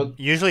mean But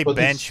usually but bench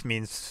it's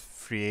means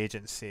free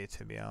agency,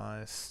 to be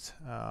honest.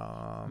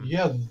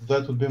 yeah,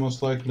 that would be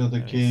most likely the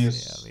Let me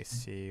see. Let case. me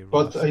see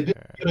But I didn't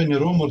roster. hear any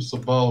rumors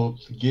about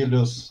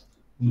Gilius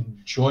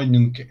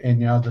joining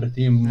any other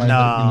team, No,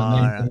 either in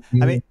an no.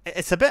 I mean, A.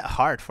 it's a bit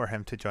hard for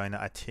him to join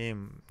a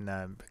team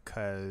now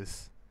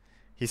because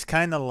he's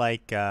kind of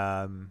like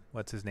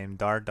what's his name,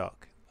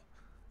 Dardoch,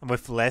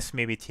 with less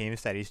maybe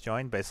teams that he's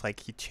joined, but it's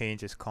like he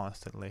changes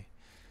constantly.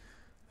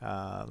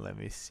 Let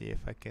me see if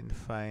I can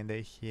find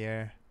it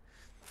here.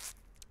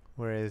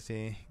 Where is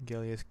he?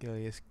 Gilius.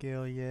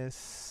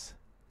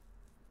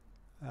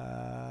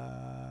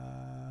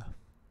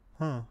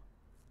 Huh.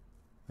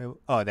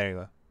 Oh, there you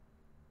go.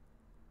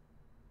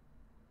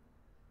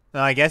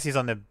 No, I guess he's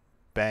on the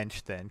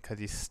bench then, because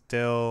he's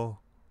still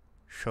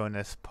shown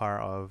as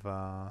part of.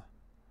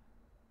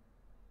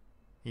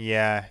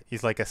 Yeah,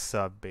 he's like a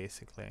sub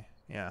basically.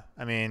 Yeah,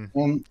 I mean,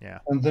 And yeah,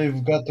 and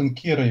they've gotten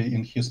Kiri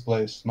in his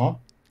place, no?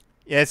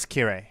 yeah. It's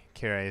Kirei.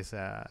 Kirei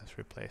has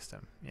replaced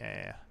him. Yeah,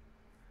 yeah, yeah.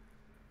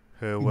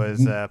 Who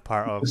was You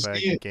part of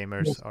see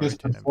Gamers his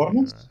Origin, I believe.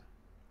 performance?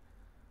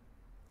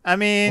 I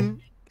Of,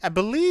 mean, I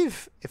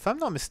believe, if I'm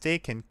not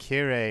mistaken,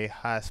 Kirei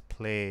has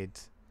played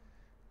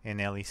in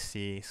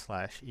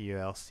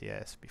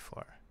LEC/EULCS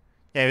before.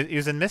 Yeah, he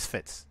was in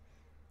Misfits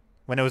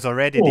when it was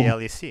already the oh,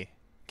 LEC.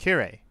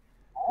 Kirei.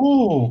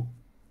 oh,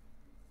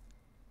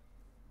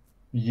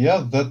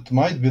 yeah, that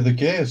might be the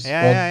case, Yeah,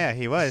 but yeah, yeah.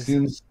 He was,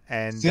 since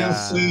and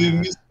since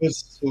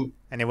Misfits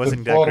it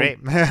wasn't that performed, great.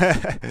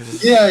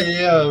 yeah,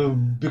 yeah,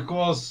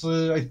 because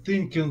I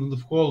think in the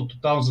whole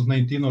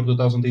 2019 or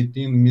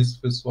 2018,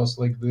 Misfits was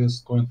like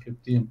this coin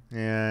flip team,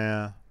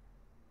 Yeah,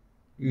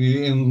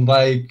 in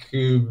like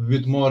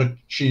with more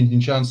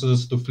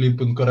chances to flip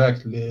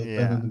incorrectly than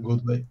yeah. in a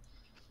good way.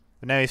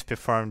 But now he's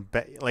performed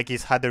like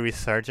he's had a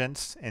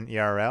resurgence in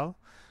ERL.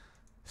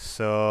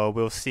 So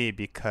we'll see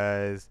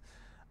because,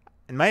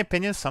 in my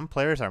opinion, some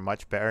players are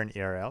much better in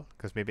ERL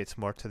because maybe it's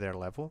more to their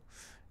level,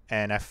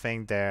 and I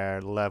think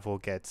their level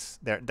gets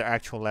their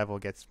actual level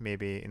gets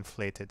maybe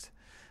inflated,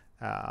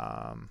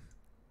 um,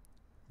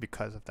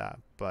 because of that.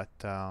 But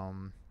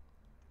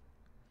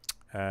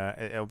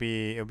it'll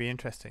be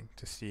interesting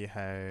to see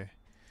how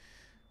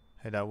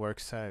that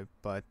works out.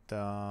 But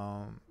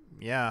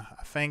yeah,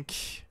 I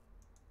think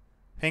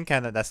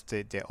kind of that's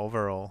the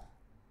overall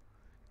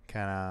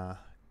kind of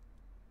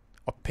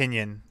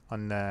opinion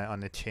on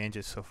the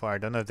changes so far. I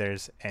don't know if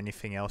there's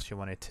anything else you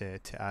wanted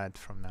to add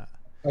from that.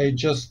 I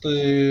just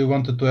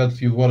wanted to add a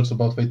few words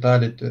about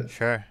Vitality.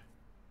 Sure.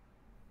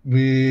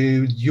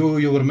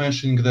 You were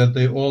mentioning that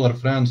they all are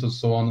friends and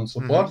so on and so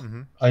Mhm. forth.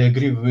 Mhm. I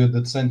agree with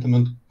that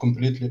sentiment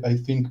completely. I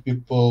think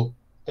people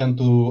tend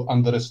to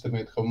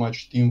underestimate how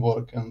much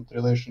teamwork and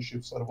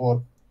relationships are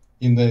worth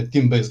in a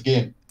team-based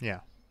game.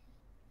 Yeah.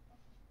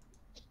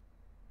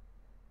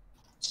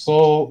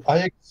 So I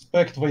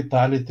expect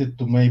Vitality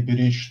to maybe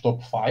reach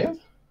top 5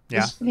 this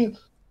Yeah. split.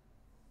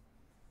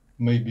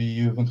 Maybe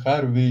even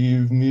higher.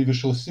 We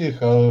shall see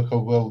how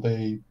well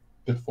they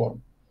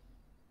perform.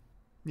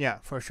 Yeah,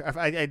 for sure.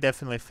 I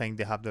definitely think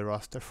they have the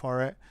roster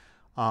for it.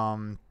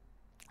 Um,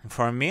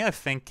 for me, I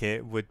think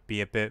it would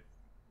be a bit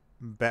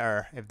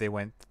better if they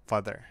went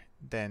further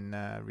than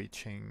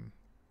reaching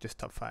just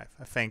top 5.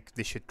 I think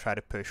they should try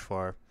to push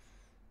for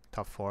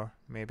top 4,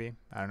 maybe.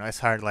 I don't know. It's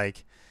hard.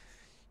 Like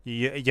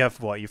you have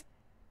what you've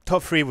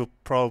top 3 will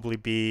probably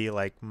be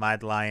like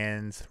Mad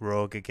Lions,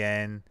 Rogue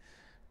again,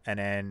 and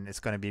then it's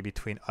gonna be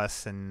between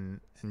us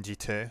and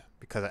G2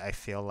 because I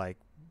feel like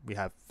we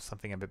have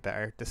something a bit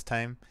better this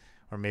time,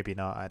 or maybe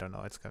not. I don't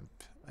know. It's gonna,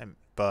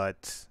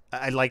 but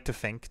I'd like to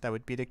think that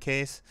would be the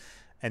case,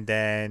 and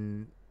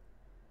then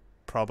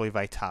probably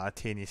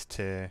Vitality needs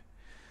to.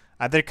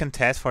 either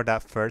contest for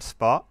that third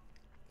spot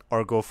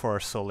or go for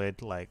a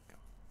solid like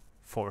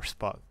 4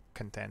 spot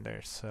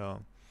contender.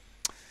 So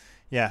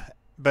yeah,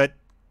 but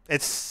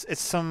it's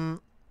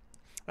some.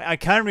 I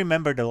can't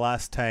remember the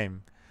last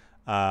time,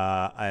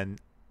 and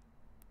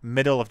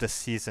middle of the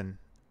season,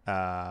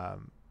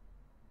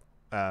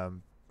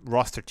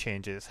 roster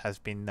changes has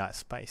been that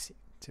spicy.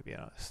 To be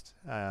honest,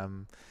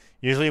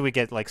 usually we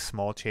get like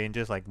small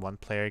changes, like one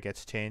player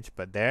gets changed,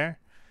 but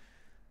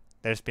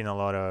there's been a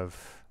lot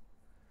of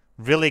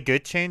really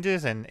good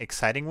changes and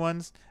exciting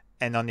ones.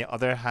 And on the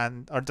other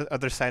hand, or the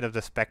other side of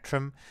the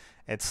spectrum,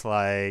 it's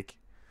like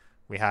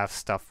we have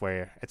stuff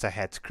where it's a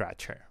head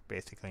scratcher.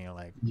 Basically, you're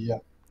like, Yeah.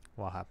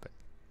 what happened?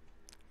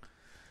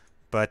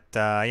 But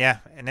yeah,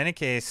 in any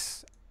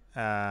case,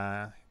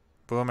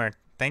 Boomer,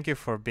 thank you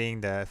for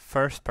being the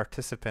first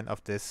participant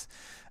of this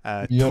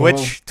You're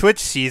welcome. Twitch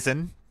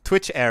season,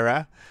 Twitch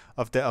era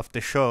of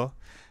the show,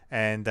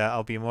 and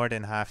I'll be more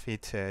than happy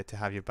to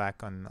have you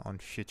back on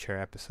future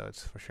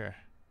episodes for sure.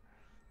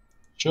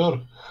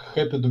 Sure.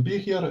 Happy to be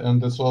here,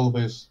 and as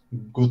always,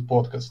 good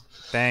podcast.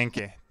 Thank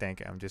you.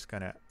 I'm just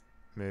gonna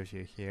move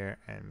you here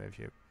and move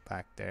you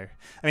back there.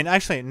 I mean,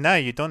 actually, now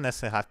you don't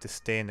necessarily have to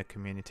stay in the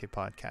community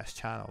podcast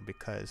channel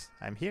because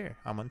I'm here.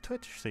 I'm on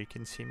Twitch, so you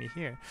can see me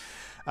here.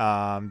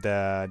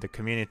 The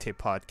community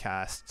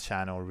podcast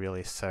channel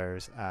really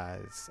serves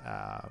as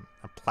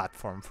a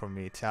platform for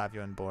me to have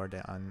you on board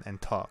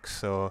and talk.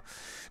 So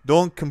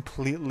don't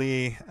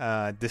completely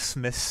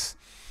dismiss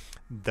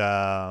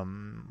the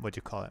what do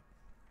you call it?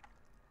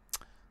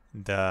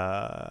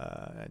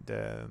 The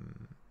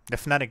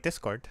Fnatic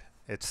Discord.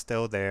 It's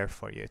still there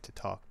for you to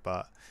talk,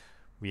 but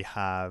we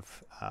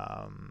have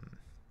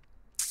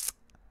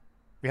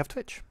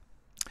Twitch.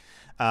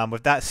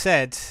 With that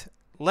said,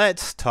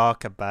 let's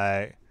talk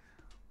about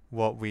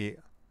what we.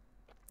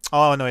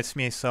 Oh no, it's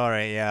me.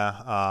 Sorry.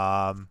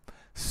 Yeah.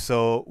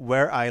 So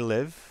where I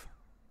live,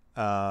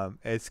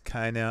 it's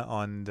kind of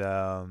on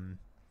the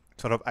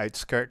sort of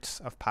outskirts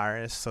of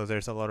Paris. So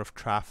there's a lot of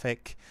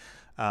traffic.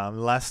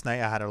 Last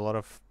night I had a lot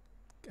of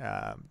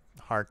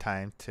hard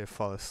time to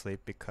fall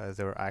asleep because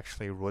there were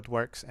actually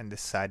roadworks and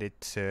decided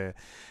to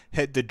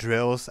hit the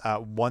drills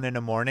at 1 in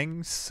the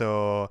morning.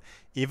 So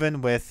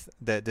even with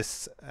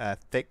this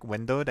thick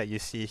window that you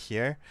see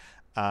here,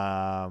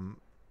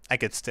 I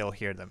could still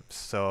hear them.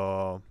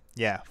 So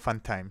yeah,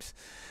 fun times.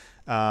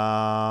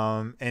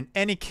 In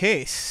any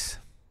case,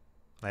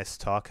 let's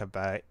talk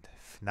about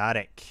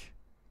Fnatic.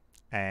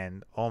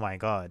 And oh my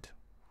god,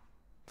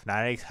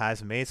 Fnatic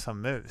has made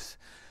some moves.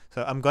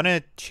 So I'm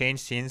gonna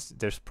change scenes.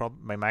 There's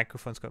my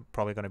microphone's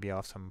probably gonna be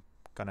off, so I'm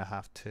gonna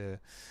have to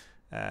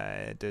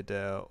do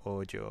the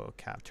audio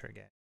capture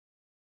again.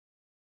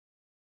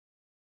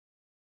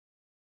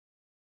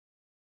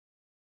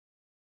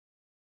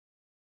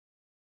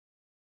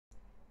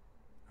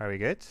 Are we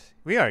good?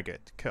 We are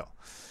good. Cool.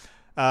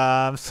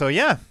 So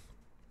yeah,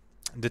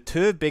 the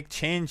two big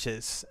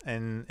changes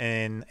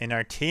in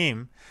our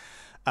team.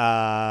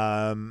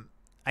 I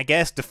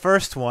guess the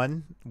first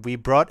one, we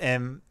brought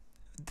in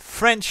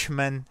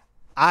Frenchman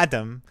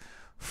Adam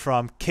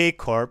from K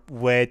Corp,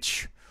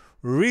 which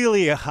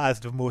really has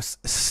the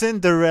most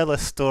Cinderella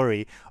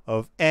story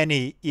of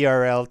any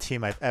ERL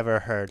team I've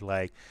ever heard.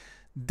 Like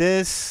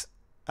this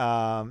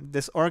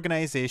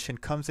organization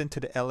comes into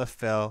the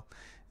LFL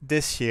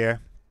this year,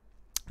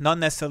 not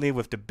necessarily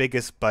with the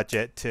biggest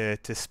budget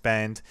to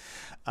spend.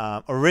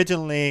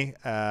 Originally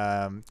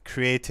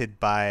created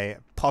by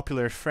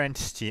popular French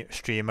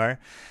streamer,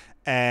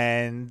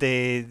 and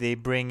they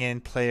bring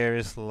in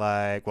players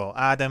like, well,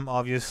 Adam,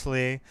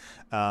 obviously,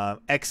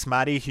 ex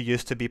Maddie, who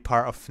used to be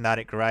part of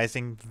Fnatic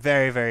Rising,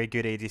 very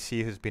good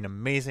ADC, who's been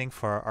amazing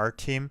for our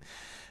team.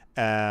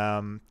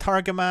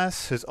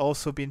 Targamas, who's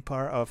also been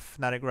part of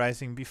Fnatic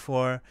Rising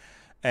before,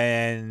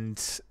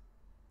 and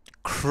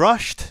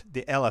crushed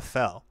the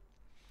LFL.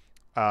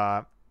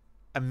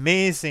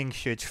 Amazing,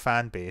 huge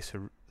fan base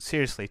who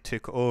seriously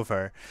took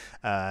over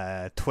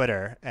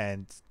Twitter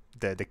and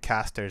the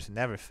casters and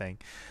everything,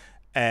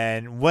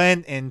 and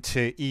went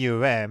into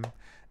EUM,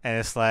 and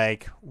it's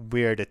like,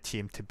 we're the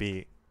team to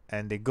beat.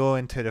 And they go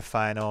into the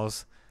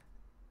finals,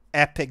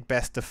 epic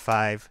best of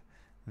 5,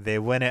 they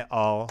win it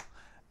all,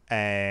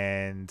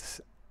 and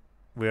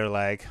we're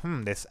like,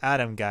 this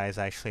Adam guy is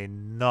actually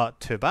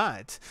not too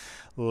bad.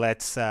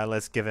 Let's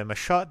give him a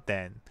shot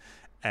then.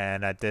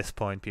 And at this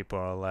point, people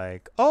are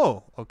like,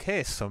 oh,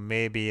 okay, so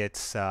maybe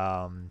it's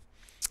we're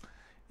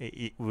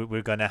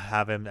gonna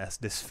have him as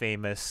this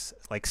famous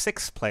like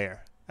 6th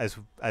player, as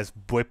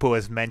Bwipo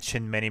has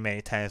mentioned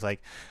many times.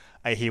 Like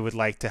he would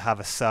like to have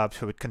a sub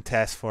who would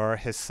contest for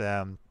his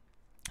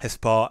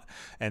spot,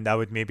 and that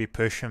would maybe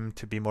push him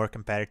to be more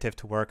competitive,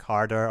 to work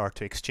harder, or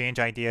to exchange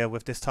idea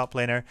with this top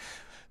laner.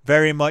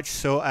 Very much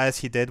so as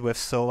he did with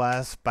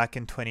Soaz back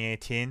in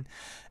 2018.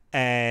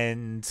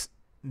 And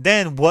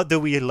then what do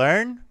we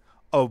learn?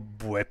 Oh,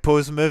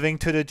 Bwipo's moving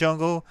to the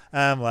jungle.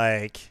 I'm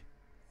like,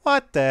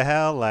 what the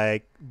hell?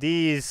 Like,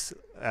 these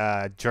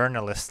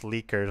journalists,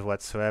 leakers,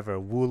 whatsoever,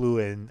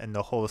 Wooloo and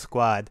the whole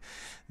squad,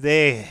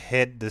 they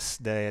hit the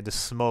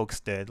smokes,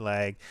 dude.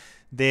 Like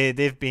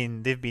they've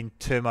been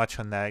too much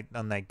on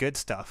that good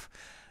stuff.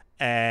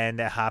 And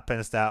it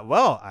happens that,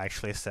 well,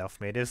 actually,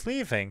 Selfmade is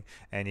leaving,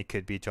 and he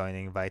could be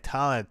joining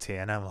Vitality.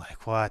 And I'm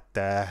like, what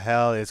the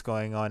hell is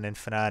going on in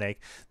Fnatic?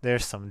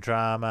 There's some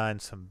drama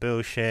and some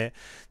bullshit.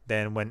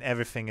 Then when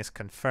everything is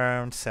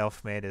confirmed,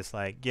 Selfmade is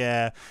like,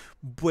 yeah,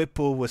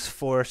 Whipple was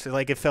forced.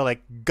 Like, it felt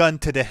like gun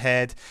to the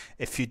head.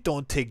 If you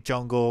don't take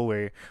jungle,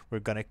 we're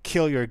gonna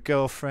kill your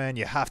girlfriend.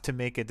 You have to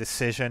make a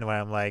decision.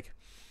 Where I'm like,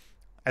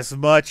 as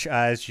much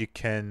as you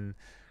can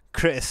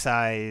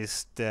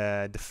criticize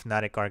the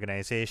Fnatic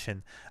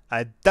organization,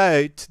 I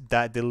doubt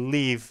that they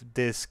leave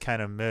this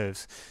kind of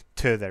moves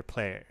to their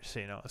players,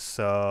 you know.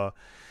 So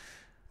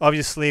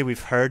obviously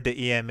we've heard the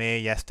EMA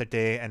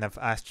yesterday, and I've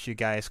asked you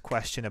guys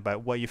question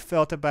about what you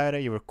felt about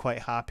it. You were quite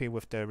happy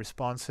with the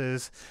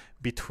responses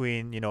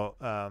between,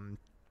 the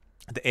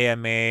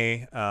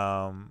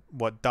AMA,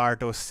 what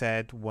Dardo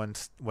said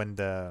once when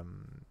the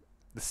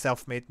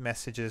self-made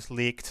messages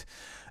leaked.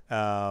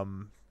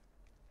 Um,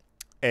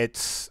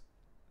 it's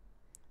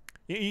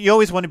you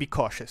always want to be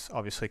cautious,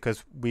 obviously,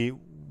 because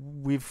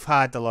we've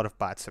had a lot of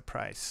bad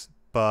surprise,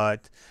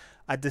 but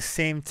at the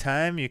same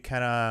time, you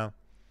kind of,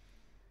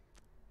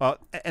 well,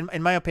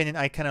 in my opinion,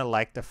 I kind of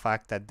like the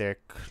fact that they're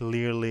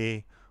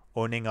clearly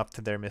owning up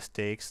to their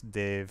mistakes.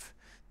 They've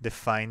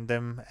defined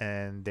them,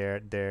 and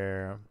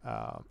they're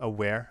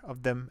aware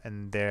of them,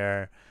 and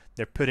they're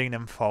putting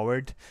them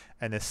forward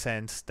in a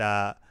sense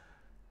that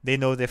they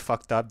know they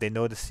fucked up. They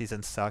know the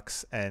season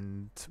sucks,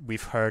 and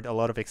we've heard a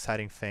lot of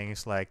exciting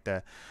things like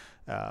the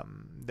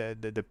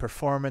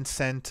performance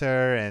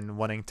center and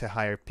wanting to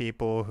hire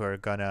people who are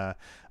gonna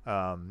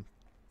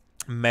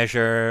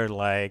measure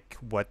like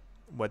what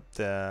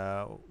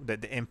the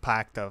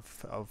impact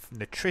of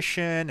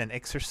nutrition and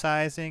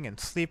exercising and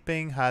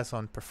sleeping has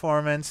on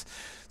performance.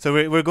 So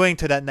we're going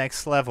to that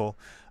next level.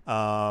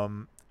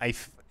 Obviously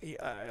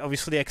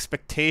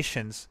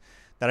expectations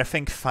that I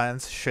think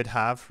fans should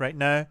have right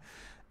now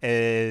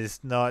is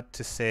not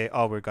to say,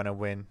 oh, we're gonna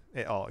win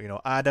it all. You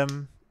know,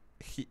 Adam,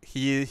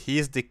 he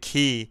is the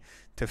key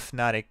to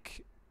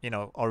Fnatic,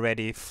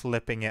 already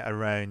flipping it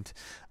around.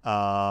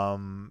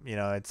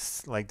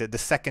 It's like the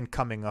second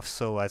coming of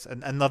Soaz,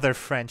 another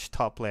French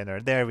top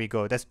laner. There we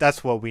go.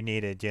 That's what we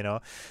needed.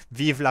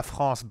 Vive la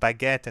France,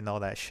 baguette, and all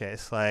that shit.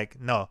 It's like,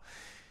 no,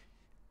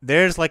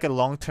 there's like a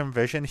long-term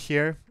vision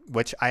here,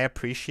 which I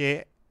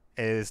appreciate.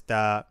 Is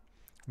that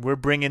we're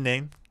bringing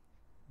in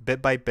bit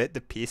by bit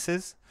the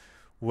pieces,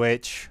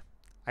 which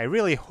I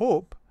really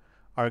hope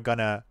are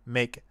gonna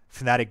make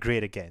Fnatic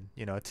great again.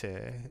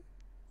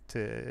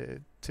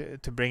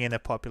 To bring in a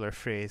popular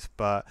phrase,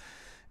 but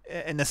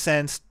in a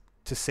sense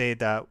to say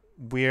that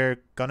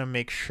we're gonna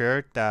make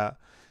sure that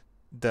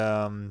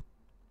the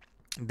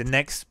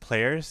next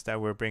players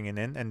that we're bringing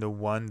in and the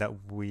one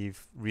that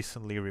we've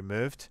recently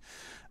removed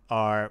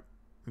are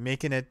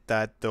making it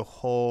that the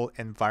whole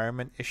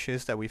environment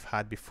issues that we've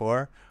had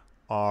before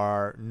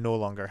are no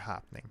longer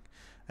happening.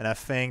 And I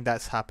think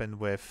that's happened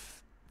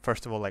with,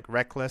 first of all, like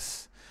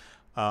Reckless.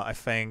 I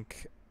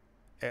think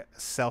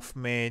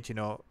Self-Made,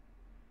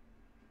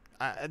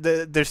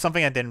 there's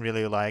something I didn't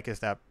really like is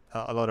that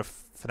a lot of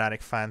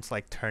Fnatic fans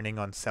like turning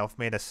on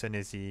Self-Made as soon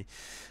as he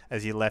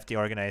left the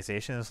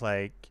organization. It's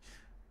like,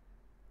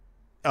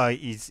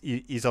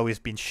 he's always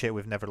been shit.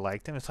 We've never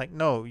liked him. It's like,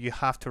 no, you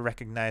have to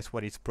recognize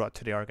what he's brought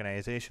to the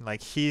organization.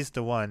 Like, he's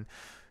the one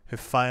who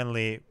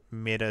finally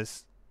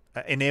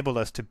enabled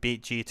us to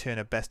beat G2 in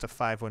a best of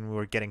 5 when we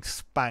were getting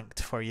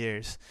spanked for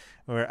years.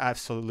 We were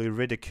absolutely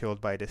ridiculed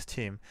by this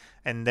team,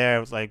 and there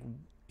was like,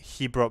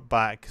 he brought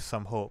back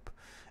some hope,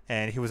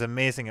 and he was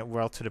amazing at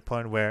World to the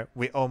point where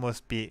we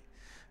almost beat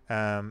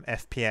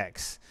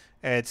FPX.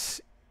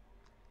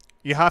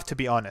 You have to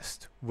be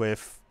honest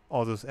with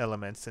all those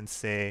elements and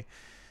say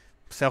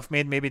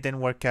Self-Made maybe didn't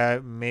work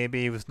out,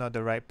 maybe he was not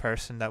the right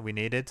person that we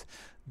needed.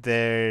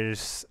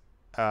 There's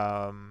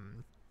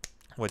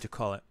what do you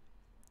call it?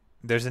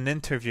 There's an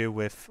interview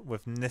with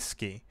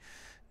Niski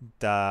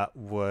that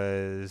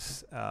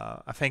was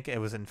I think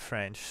it was in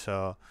French,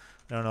 so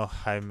I don't know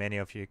how many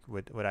of you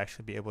would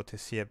actually be able to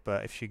see it,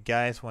 but if you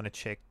guys want to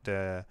check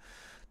the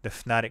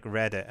Fnatic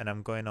Reddit, and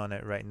I'm going on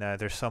it right now,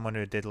 there's someone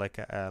who did like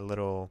a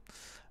little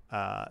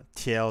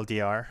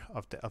TLDR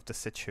of the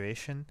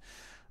situation.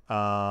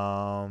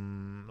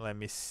 Let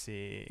me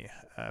see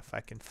if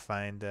I can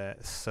find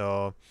it.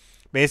 So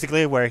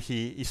basically where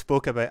he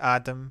spoke about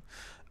Adam,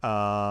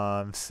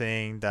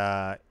 saying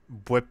that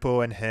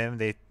Bwipo and him,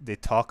 they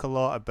talk a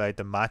lot about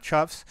the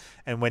matchups,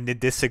 and when they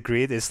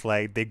disagreed, it's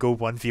like they go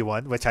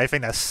 1v1, which I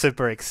think that's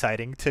super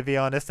exciting, to be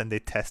honest, and they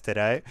test it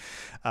out.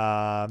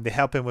 They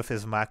help him with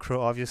his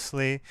macro,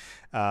 obviously,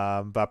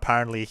 but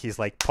apparently he's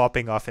like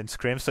popping off in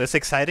scrims, so it's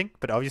exciting,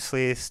 but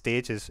obviously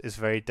stage is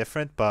very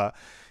different, but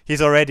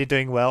he's already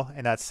doing well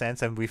in that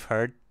sense, and we've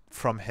heard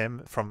from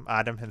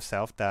Adam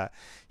himself, that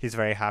he's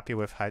very happy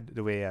with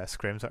the way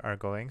scrims are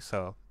going,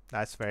 so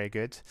that's very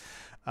good.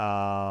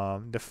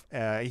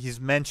 He's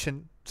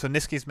mentioned so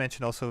Niski's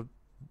mentioned also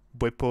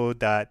Bwipo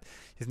that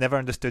he's never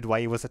understood why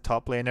he was a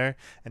top laner,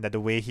 and that the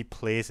way he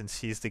plays and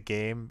sees the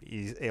game,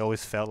 it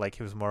always felt like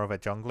he was more of a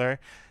jungler.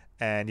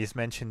 And he's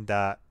mentioned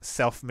that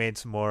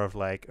Selfmade's more of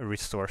like a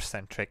resource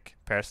centric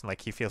person, like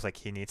he feels like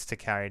he needs to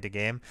carry the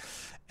game,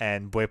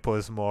 and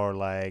Bwipo's more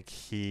like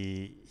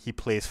he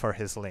plays for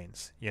his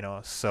lanes, you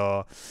know.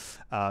 So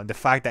the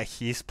fact that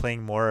he's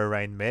playing more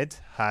around mid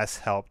has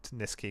helped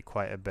Niski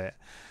quite a bit.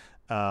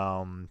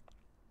 Um,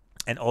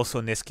 and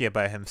also Niski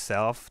about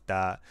himself,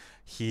 that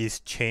he's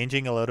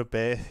changing a little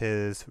bit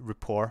his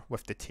rapport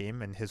with the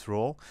team and his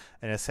role,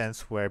 in a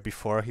sense where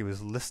before he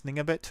was listening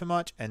a bit too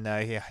much, and now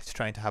he's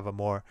trying to have a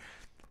more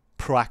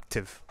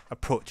proactive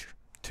approach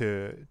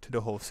to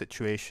the whole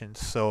situation.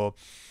 So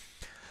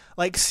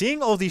like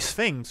seeing all these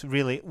things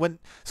really when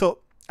so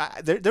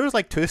there was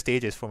like two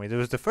stages for me. There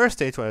was the first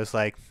stage where I was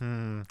like,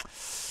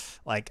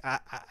 like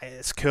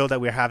it's cool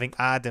that we're having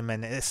Adam,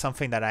 and it's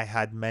something that I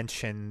had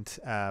mentioned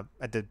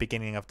at the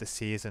beginning of the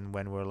season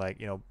when we're like,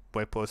 you know,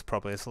 Bwipo's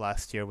probably his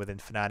last year within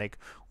Fnatic.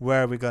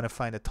 Where are we going to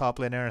find a top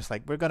laner? It's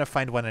like, we're going to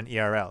find one in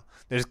ERL.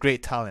 There's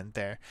great talent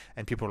there.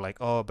 And people are like,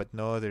 oh, but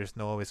no, there's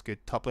no always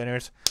good top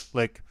laners.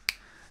 Like,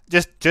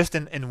 just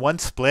in one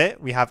split,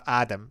 we have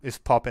Adam is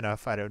popping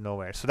off out of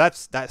nowhere. So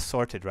that's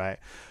sorted, right?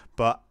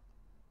 But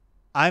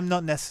I'm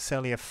not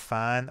necessarily a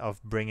fan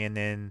of bringing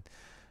in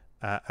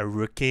a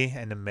rookie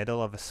in the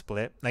middle of a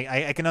split. Like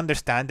I can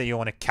understand that you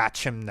want to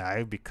catch him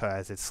now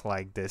because it's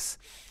like this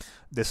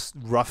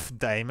rough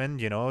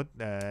diamond, you know,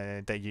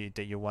 that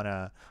you want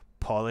to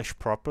polish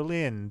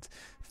properly, and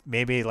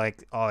maybe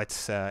like, oh,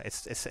 it's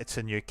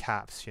a new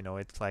Caps, you know.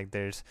 It's like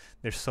there's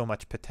so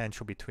much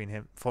potential between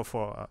him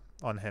for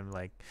on him.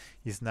 Like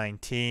he's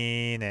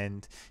 19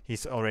 and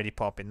he's already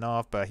popping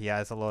off, but he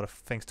has a lot of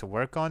things to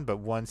work on. But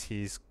once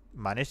he's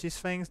managed these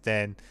things,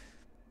 then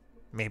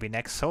maybe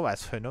next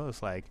SOAS, who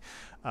knows? Like,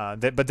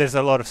 but there's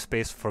a lot of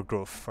space for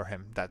growth for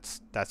him.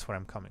 That's where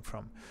I'm coming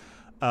from.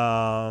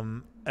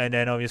 And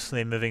then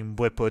obviously moving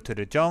Bwipo to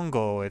the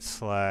jungle,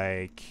 it's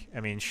like, I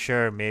mean,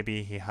 sure,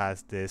 maybe he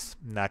has this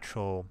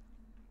natural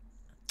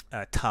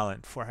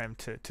talent for him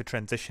to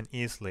transition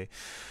easily,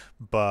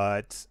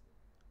 but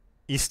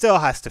he still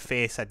has to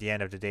face at the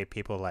end of the day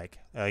people like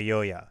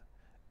Yoya,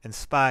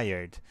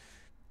 Inspired,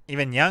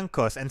 even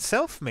Yankos, and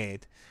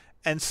Selfmade.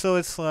 And so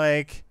it's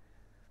like,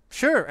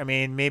 sure, I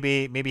mean,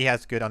 maybe he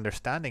has good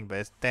understanding,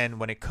 but then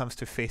when it comes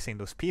to facing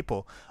those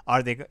people,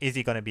 is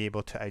he going to be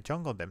able to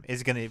out-jungle them? Is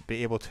he going to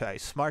be able to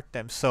outsmart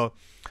them? So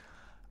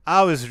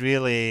I was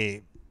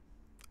really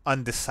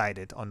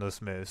undecided on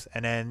those moves.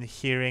 And then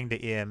hearing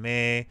the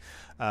AMA,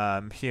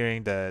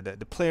 hearing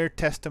the player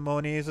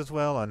testimonies as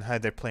well on how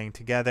they're playing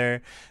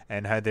together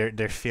and how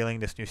they're feeling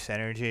this new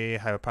synergy,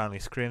 how apparently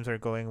scrims are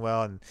going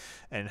well,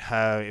 and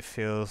how it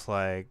feels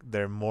like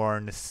they're more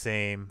on the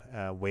same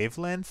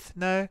wavelength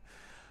now.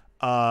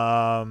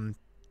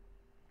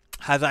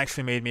 Has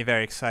actually made me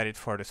very excited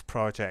for this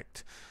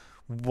project.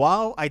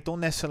 While I don't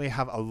necessarily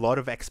have a lot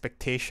of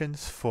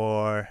expectations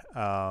for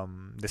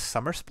this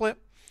summer split,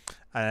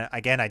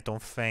 again, I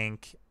don't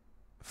think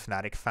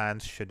Fnatic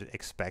fans should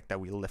expect that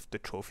we lift the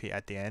trophy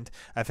at the end.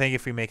 I think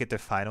if we make it to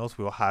finals,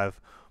 we'll have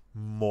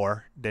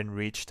more than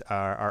reached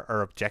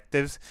our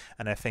objectives,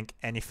 and I think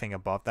anything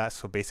above that,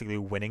 so basically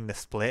winning the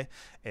split,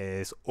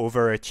 is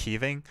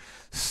overachieving.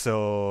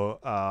 So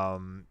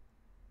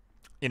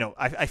you know,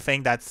 I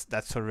think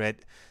that's already,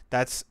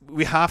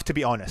 we have to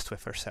be honest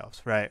with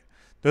ourselves, right?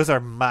 Those are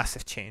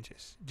massive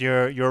changes.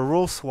 You're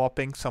role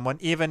swapping someone,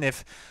 even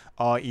if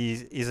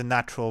he's a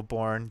natural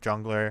born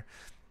jungler.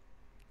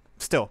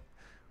 Still,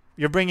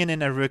 you're bringing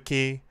in a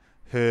rookie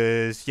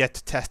who's yet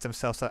to test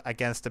themselves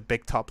against the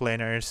big top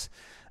laners,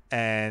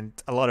 and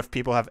a lot of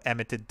people have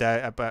emitted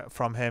doubt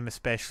from him,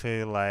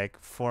 especially like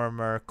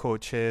former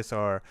coaches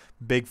or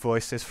big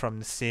voices from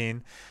the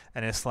scene.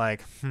 And it's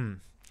like,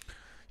 you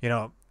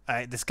know,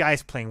 this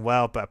guy's playing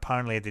well, but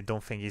apparently they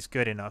don't think he's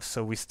good enough,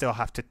 so we still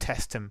have to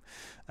test him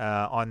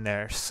on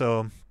there.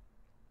 So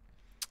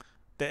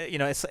you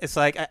know, it's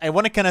like I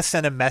want to kind of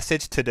send a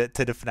message to the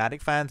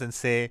Fnatic fans and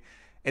say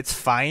it's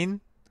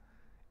fine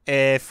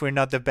if we're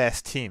not the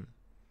best team.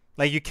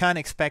 Like, you can't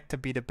expect to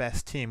be the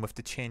best team with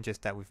the changes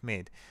that we've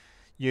made.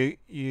 You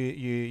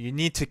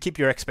need to keep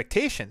your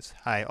expectations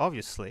high,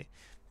 obviously,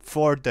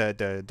 for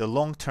the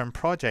long-term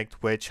project,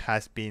 which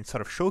has been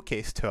sort of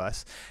showcased to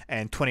us.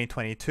 And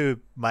 2022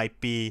 might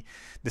be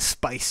the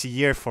spicy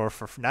year for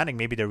Fnatic,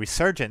 maybe the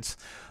resurgence.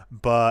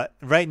 But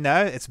right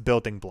now, it's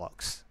building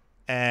blocks.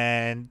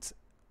 And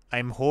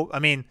I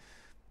mean,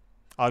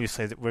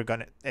 obviously, we're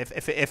gonna,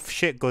 if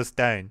shit goes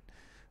down,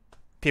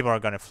 people are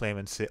gonna flame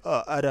and say,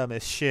 "Oh, Adam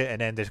is shit,"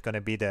 and then there's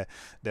gonna be the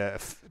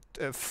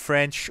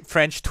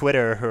French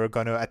Twitter who are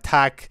gonna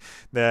attack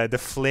the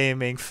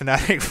flaming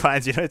Fnatic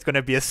fans. You know, it's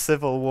gonna be a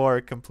civil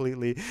war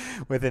completely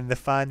within the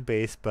fan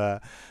base.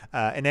 But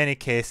in any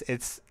case,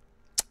 it's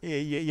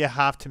you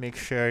have to make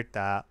sure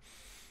that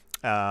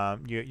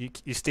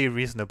you stay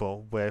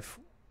reasonable with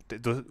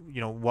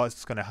you know,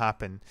 what's gonna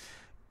happen.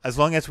 As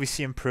long as we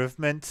see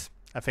improvement,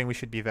 I think we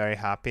should be very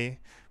happy.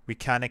 we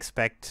can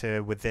expect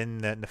within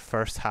the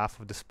first half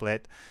of the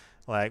split.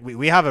 Like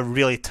we have a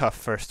really tough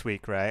first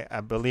week, right? I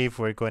believe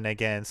we're going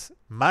against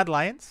Mad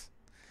Lions,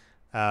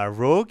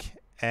 Rogue,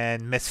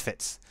 and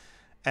Misfits.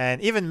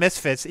 And even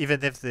Misfits,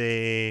 even if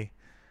I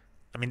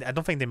mean, I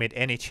don't think they made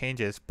any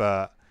changes,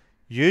 but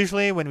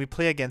usually when we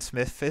play against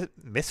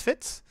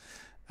Misfits,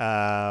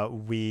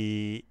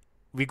 we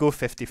go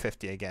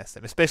 50-50 against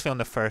them, especially on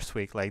the first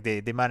week. Like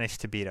they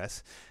managed to beat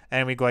us.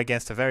 And we go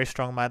against a very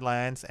strong Mad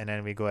Lions, and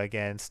then we go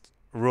against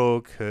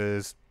Rogue,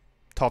 who's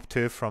top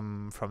 2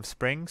 from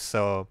spring.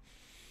 So,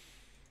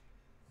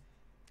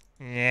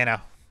 you know,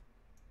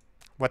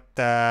 what's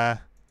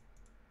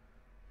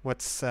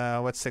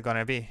it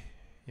gonna be?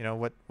 You know,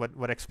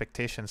 what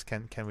expectations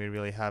can we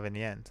really have in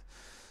the end?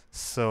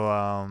 So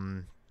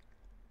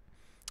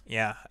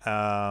yeah,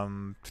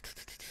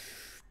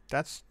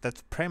 that's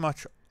pretty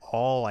much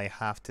all I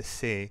have to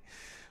say.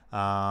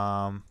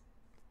 Anyone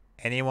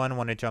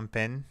want to jump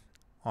in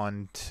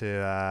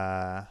onto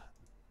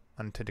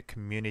the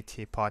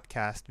community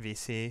podcast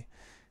VC?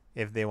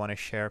 If they want to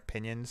share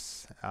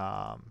opinions,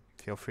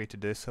 feel free to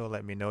do so.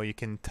 Let me know. You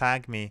can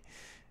tag me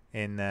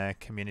in the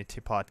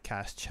community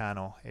podcast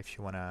channel if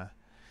you wanna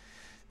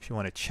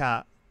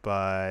chat.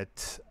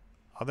 But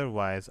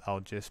otherwise,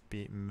 I'll just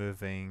be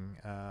moving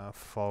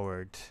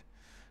forward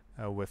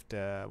with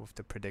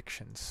the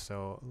predictions.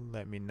 So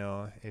let me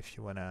know if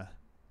you wanna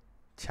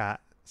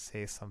chat,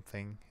 say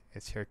something.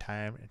 It's your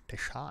time to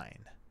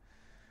shine.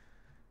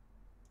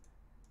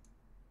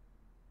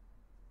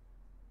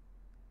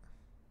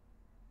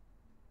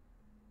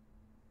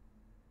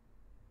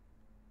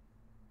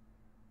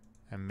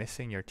 I'm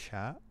missing your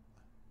chat.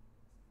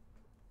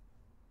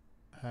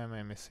 How am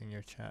I missing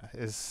your chat?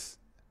 Wait,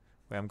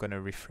 I'm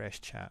gonna refresh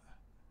chat.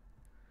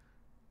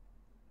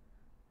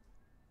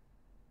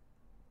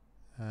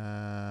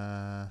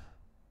 I'm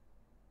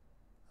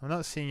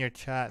not seeing your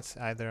chats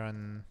either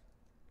on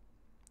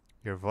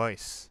your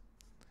voice.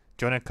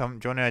 Do you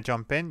wanna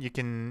jump in? You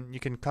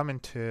can come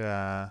into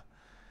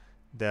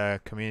the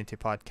community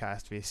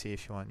podcast VC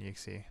if you want,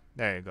 Yixi.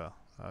 There you go.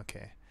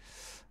 Okay.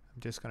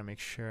 I'm just gonna make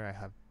sure I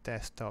have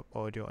desktop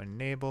audio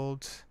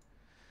enabled.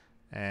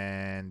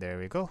 And there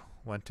we go.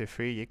 1, 2,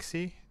 3,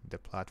 Yixi. The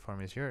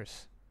platform is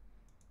yours.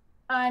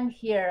 I'm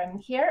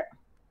here.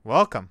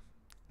 Welcome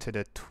to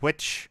the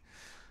Twitch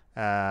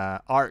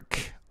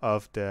arc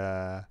of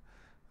the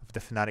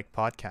Fnatic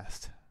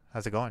podcast.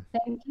 How's it going?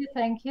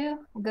 Thank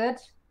you. Good.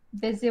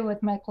 Busy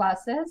with my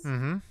classes.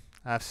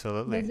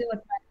 Absolutely. Busy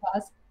with my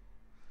classes.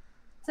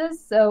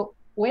 So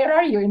where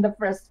are you in the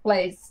first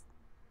place?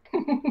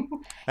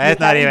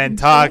 Let's not even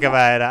talk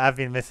about it. I've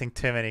been missing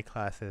too many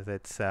classes.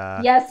 It's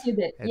yes, you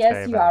did.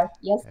 Yes, you are.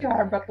 Yes, you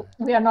are. But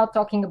we are not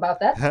talking about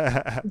that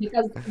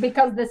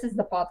because this is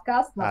the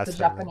podcast, not the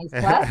Japanese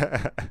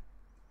class.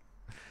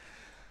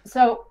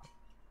 So,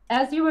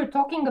 as you were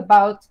talking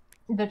about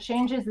the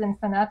changes in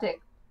Fnatic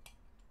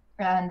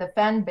and the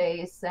fan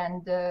base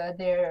and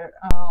their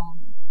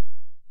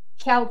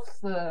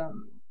health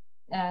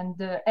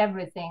and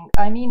everything,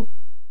 I mean,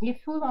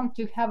 if we want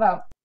to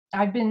have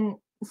I've been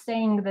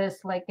saying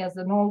this like as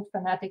an old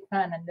Fnatic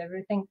fan and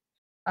everything,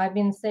 I've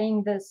been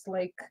saying this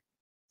like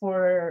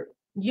for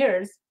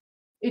years.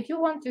 If you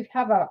want to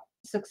have a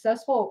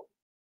successful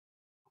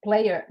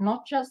player,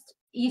 not just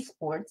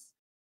esports,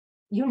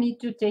 you need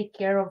to take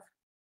care of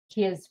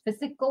his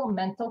physical,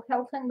 mental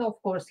health, and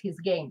of course his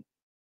game.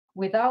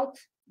 Without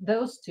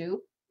those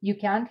two, you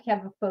can't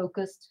have a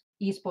focused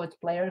esports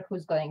player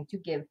who's going to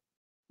give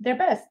their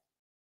best.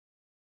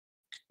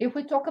 If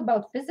we talk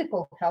about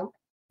physical health,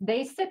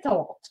 they sit a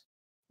lot.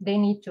 They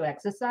need to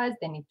exercise,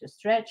 they need to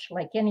stretch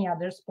like any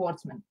other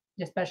sportsman,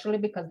 especially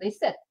because they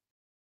sit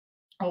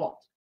a lot.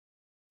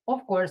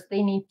 Of course,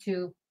 they need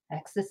to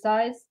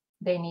exercise,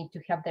 they need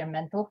to have their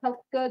mental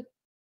health good,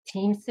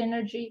 team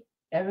synergy,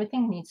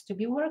 everything needs to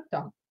be worked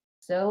on.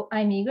 So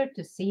I'm eager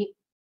to see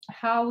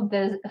how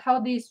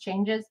these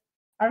changes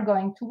are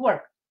going to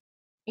work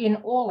in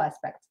all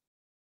aspects,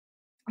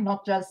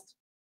 not just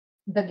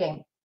the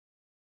game,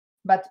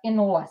 but in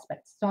all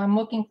aspects. So I'm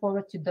looking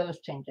forward to those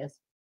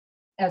changes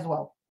as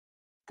well,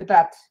 to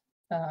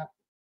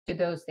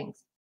those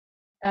things.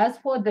 As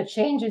for the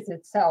changes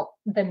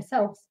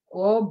themselves,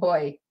 oh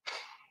boy.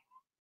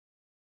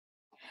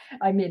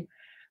 I mean,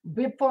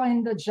 Bippo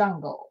in the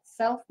jungle,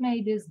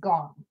 Self-Made is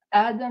gone,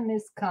 Adam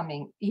is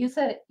coming. You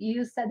said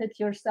it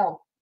yourself.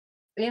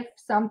 If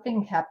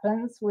something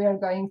happens, we are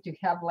going to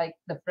have like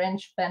the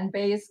French fan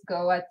base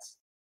go at,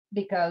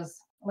 because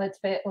let's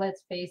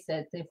face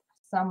it,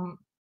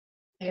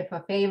 if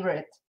a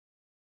favorite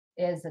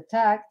is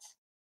attacked,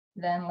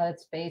 then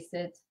let's face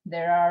it,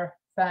 there are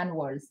fan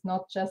wars,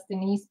 not just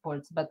in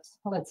esports, but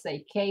let's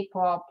say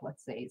K-pop,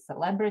 let's say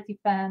celebrity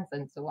fans,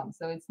 and so on.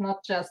 So it's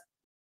not just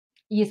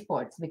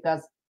esports,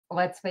 because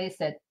let's face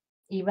it,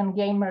 even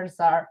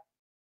gamers are,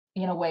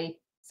 in a way,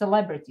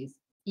 celebrities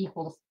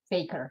equals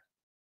faker.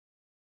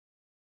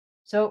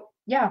 So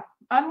yeah,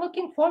 I'm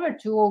looking forward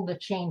to all the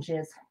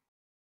changes,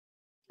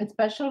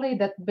 especially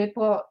that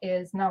Bippo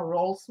is now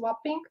role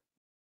swapping.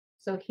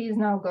 So he's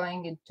now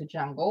going into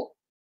jungle.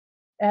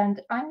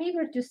 And I'm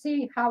eager to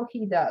see how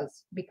he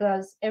does,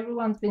 because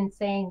everyone's been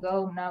saying,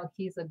 oh, now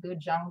he's a good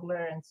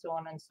jungler and so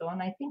on and so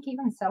on. I think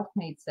even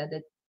Selfmade said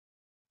it,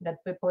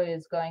 that Pippo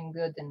is going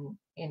good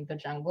in the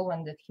jungle,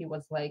 and that he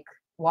was like,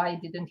 why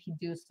didn't he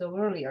do so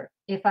earlier?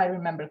 If I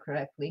remember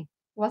correctly.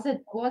 Was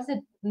it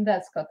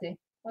that, Scotty?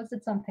 Was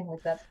it something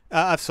like that?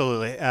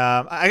 Absolutely.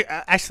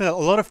 Actually, a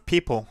lot of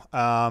people,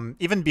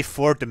 even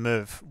before the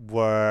move,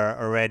 were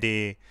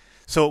already.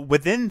 So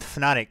within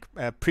Fnatic,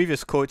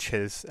 previous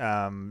coaches,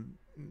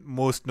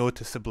 most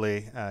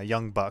noticeably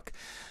Young Buck,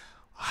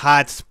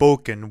 had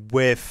spoken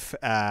with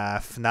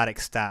Fnatic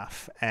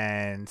staff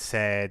and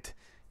said,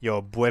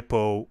 "Yo,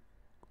 Bwipo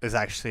is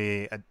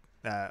actually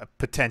a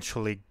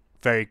potentially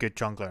very good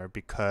jungler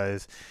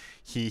because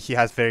he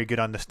has very good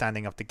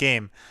understanding of the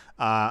game."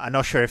 I'm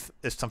not sure if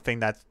it's something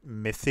that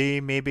Mithy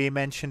maybe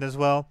mentioned as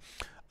well.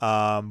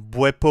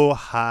 Bwipo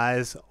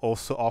has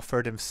also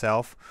offered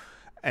himself,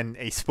 and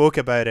he spoke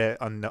about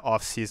it on the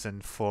off season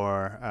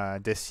for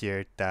this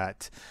year,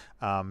 that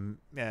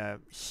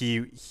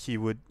he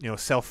would,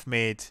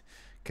 self-made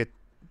could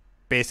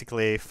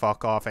basically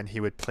fuck off and he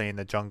would play in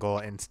the jungle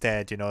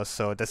instead,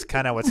 so that's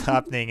kind of what's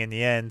happening in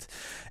the end.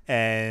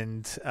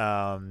 And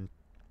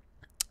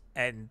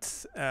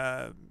it's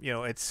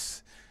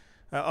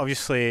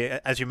obviously,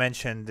 as you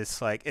mentioned,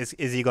 it's like, is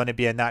he going to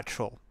be a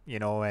natural,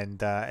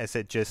 and is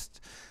it just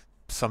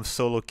some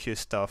solo queue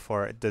stuff,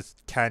 or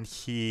can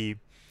he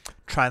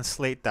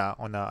translate that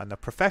on a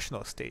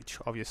professional stage,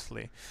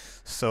 obviously.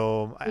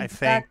 So I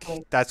think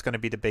that's going to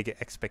be the big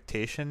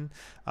expectation.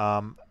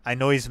 I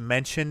know he's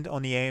mentioned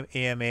on the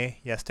AMA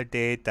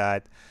yesterday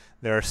that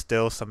there are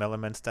still some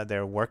elements that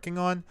they're working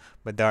on,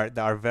 but they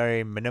are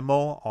very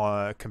minimal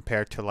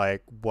compared to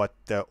like what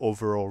the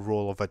overall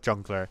role of a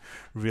jungler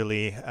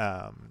really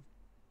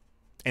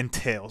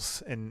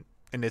entails in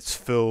its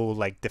full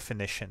like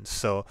definition.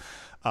 So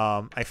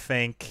I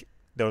think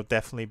there'll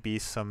definitely be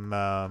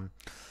some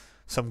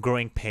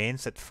growing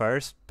pains at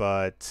first,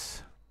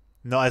 but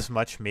not as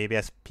much maybe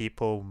as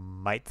people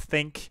might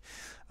think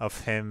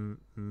of him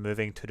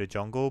moving to the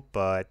jungle.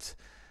 But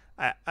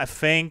I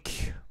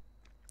think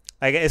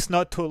like it's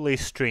not totally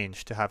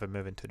strange to have him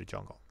move into the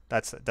jungle.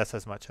 That's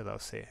as much as I'll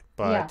say.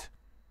 But yeah.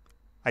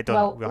 I don't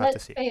know. We'll have to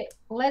see.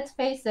 Let's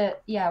face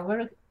it. Yeah,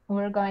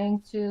 we're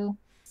going to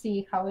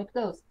see how it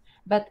goes.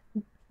 But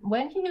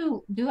when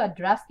you do a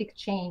drastic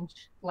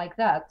change like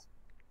that,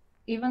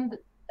 even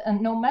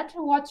no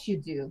matter what you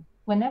do,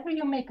 whenever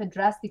you make a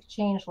drastic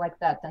change like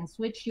that and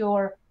switch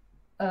your,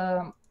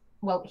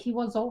 he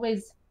was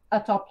always a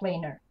top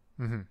laner.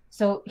 Mm-hmm.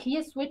 So he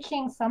is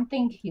switching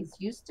something he's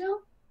used to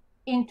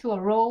into a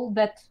role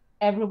that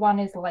everyone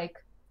is like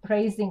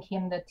praising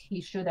him that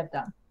he should have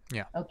done.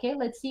 Yeah. Okay,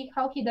 let's see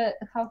how he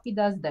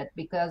does that,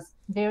 because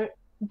there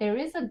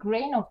is a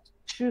grain of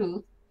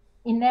truth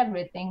in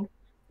everything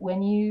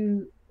when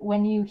you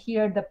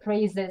hear the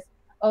praises.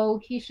 Oh,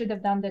 he should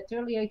have done that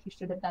earlier. He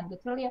should have done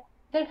that earlier.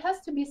 There has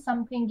to be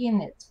something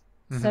in it.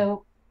 Mm-hmm.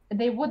 So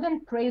they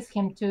wouldn't praise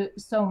him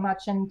so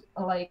much and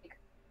like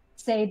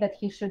say that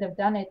he should have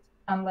done it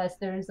unless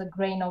there is a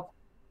grain of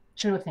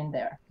truth in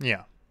there.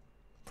 Yeah,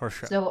 for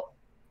sure.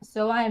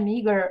 So I am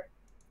eager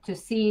to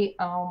see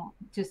how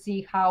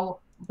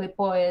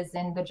Bwipo is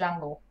in the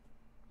jungle.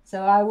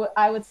 So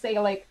I would say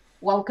like,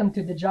 welcome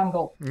to the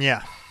jungle.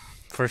 Yeah,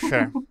 for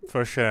sure,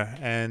 for sure.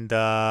 And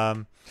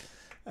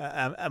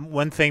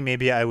one thing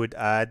maybe I would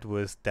add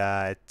was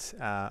that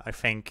I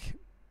think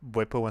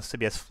Bwipo wants to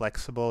be as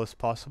flexible as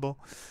possible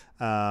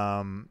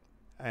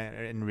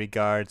in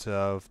regards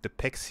of the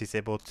picks he's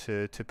able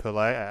to pull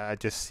out. I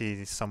just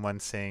see someone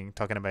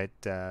talking about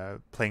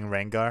playing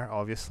Rengar,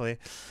 obviously,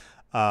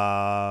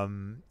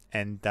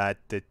 and that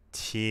the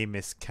team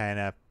is kind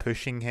of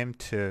pushing him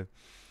to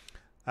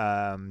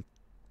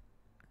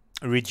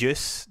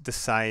reduce the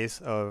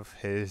size of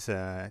his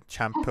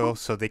champ pool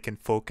so they can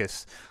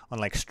focus on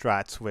like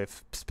strats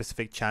with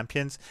specific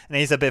champions. And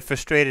he's a bit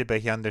frustrated, but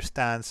he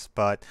understands.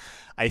 But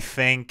I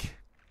think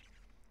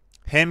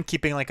him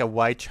keeping like a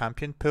wide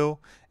champion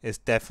pool is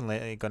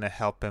definitely going to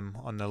help him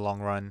on the long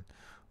run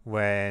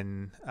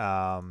when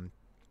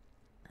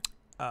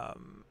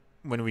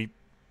we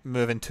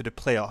move into the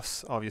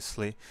playoffs,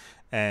 obviously,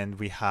 and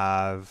we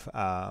have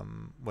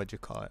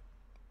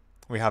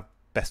we have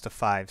best of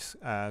fives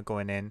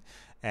going in,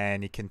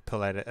 and he can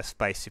pull out a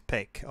spicy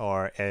pick.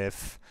 Or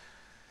if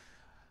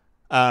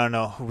I don't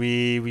know,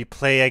 we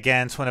play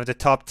against one of the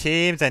top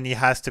teams and he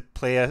has to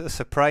play a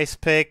surprise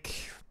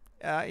pick,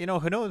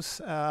 who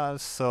knows?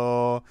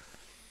 So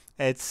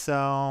it's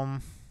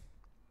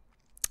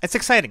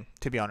exciting,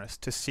 to be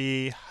honest, to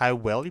see how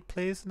well he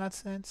plays in that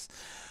sense,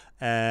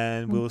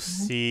 and we'll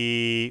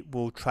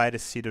try to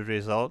see the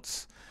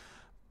results.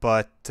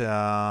 But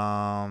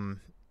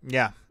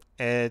yeah,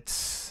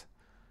 it's.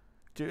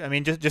 I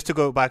mean, just to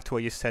go back to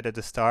what you said at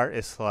the start,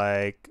 it's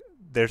like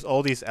there's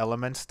all these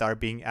elements that are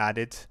being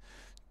added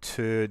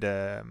to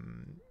the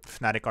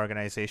Fnatic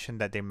organization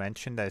that they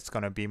mentioned, that it's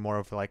going to be more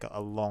of like a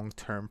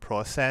long-term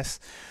process,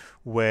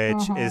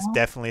 which is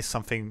definitely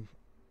something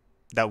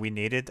that we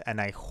needed, and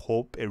I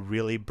hope it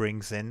really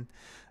brings in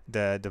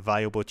the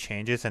valuable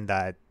changes and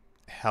that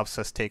helps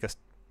us take us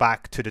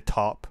back to the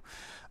top.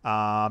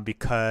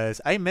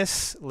 Because I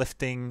miss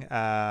lifting.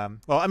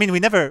 Well, I mean, we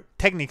never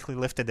technically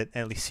lifted an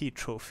LEC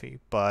trophy,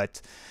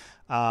 but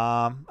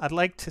I'd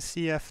like to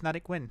see a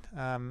Fnatic win.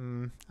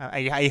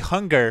 I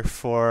hunger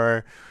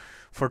for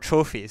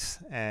trophies,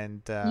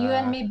 and You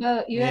and me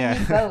both. You and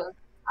me yeah. both.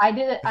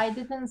 I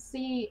didn't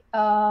see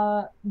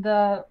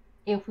the,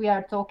 if we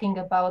are talking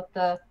about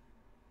the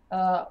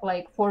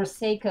like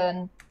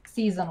Forsaken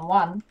season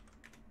 1.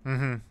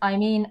 Mm-hmm. I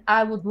mean,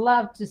 I would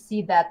love to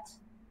see that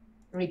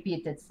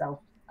repeat itself.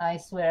 I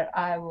swear,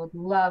 I would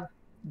love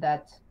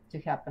that to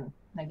happen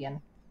again,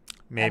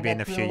 and Maybe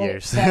in a few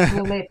years. that we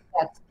lift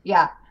that,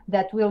 yeah,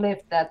 that we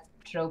lift that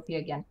trophy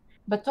again.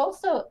 But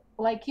also,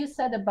 like you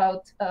said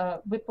about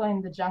Whipple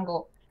in the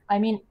jungle, I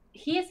mean,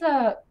 he's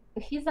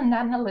an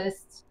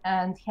analyst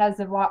and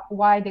has a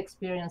wide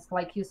experience,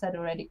 like you said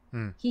already.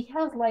 He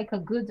has like a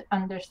good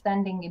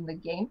understanding in the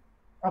game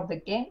of the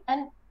game,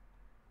 and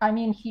I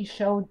mean, he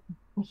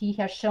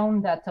has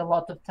shown that a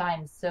lot of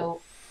times. So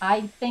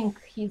I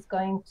think he's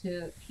going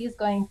to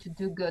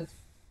do good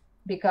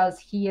because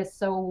he is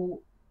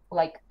so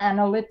like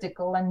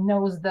analytical and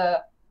knows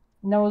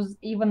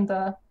even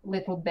the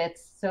little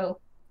bits. So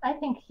I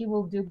think he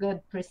will do good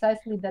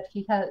precisely that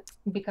he has,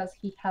 because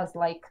he has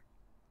like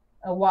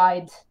a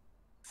wide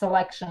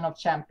selection of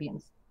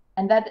champions,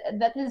 and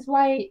that is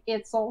why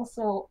it's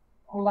also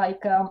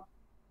like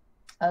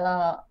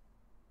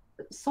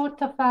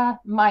sort of a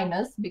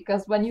minus,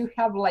 because when you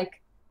have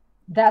like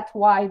that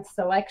wide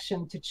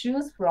selection to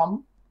choose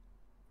from,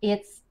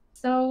 it's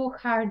so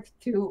hard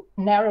to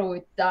narrow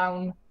it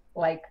down,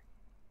 like,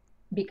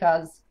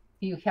 because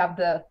you have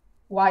the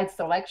wide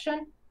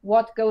selection,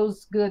 what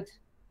goes good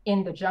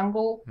in the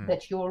jungle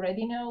that you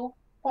already know,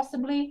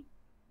 possibly,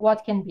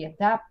 what can be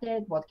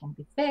adapted, what can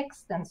be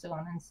fixed, and so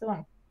on and so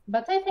on.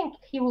 But I think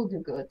he will do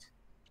good.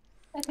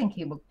 I think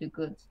he will do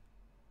good.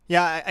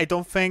 Yeah, I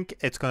don't think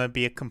it's gonna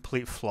be a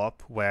complete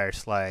flop where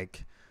it's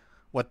like,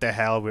 what the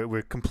hell,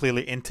 we're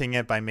completely inting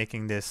it by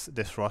making this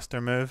roster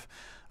move.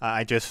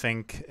 I just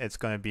think it's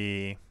gonna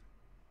be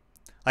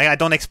like, I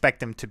don't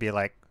expect him to be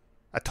like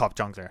a top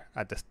jungler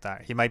at the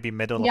start. He might be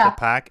middle of the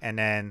pack, and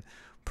then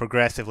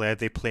progressively as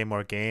they play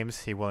more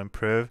games, he will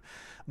improve.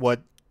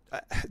 What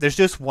there's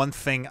just one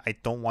thing I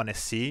don't want to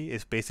see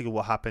is basically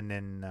what happened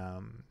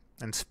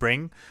in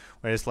spring,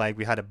 where it's like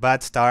we had a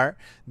bad start,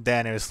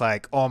 then it was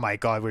like, oh my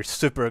god, we're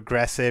super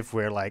aggressive,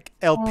 we're like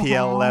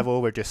LPL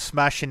level, we're just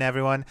smashing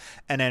everyone,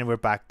 and then we're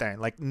back down.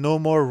 Like, no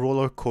more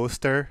roller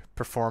coaster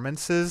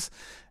performances.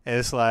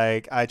 It's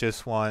like, I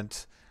just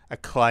want a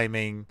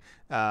climbing,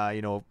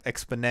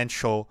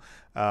 exponential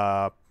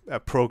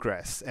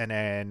progress, and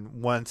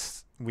then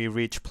once we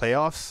reach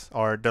playoffs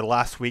or the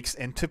last weeks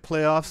into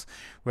playoffs,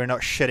 we're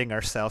not shitting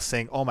ourselves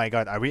saying, oh my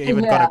god, are we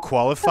even gonna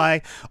qualify?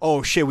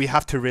 Oh shit, we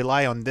have to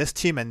rely on this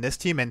team, and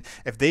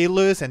if they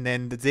lose and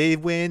then they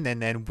win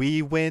and then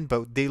we win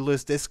but they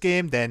lose this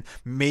game, then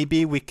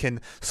maybe we can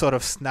sort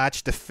of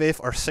snatch the 5th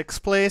or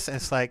 6th place. And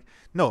it's like,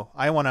 no,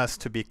 I want us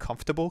to be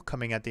comfortable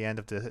coming at the end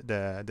of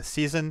the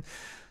season,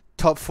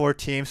 top 4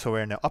 teams, so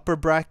we're in the upper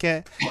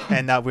bracket,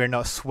 and that we're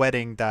not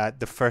sweating that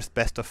the first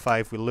best of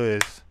 5 we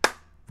lose,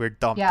 we're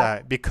dumped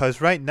out.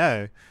 Because right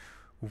now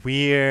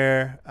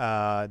we're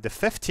the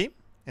 5th team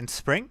in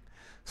spring,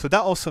 so that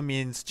also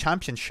means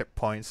championship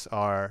points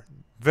are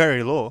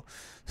very low.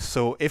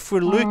 So if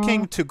we're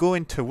looking to go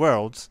into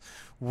Worlds,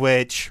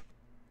 which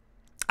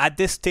at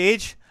this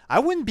stage I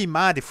wouldn't be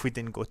mad if we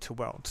didn't go to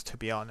Worlds, to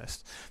be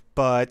honest,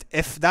 but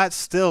if that's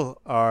still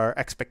our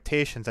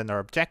expectations and our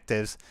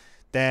objectives,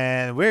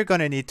 then we're going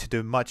to need to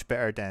do much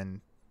better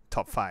than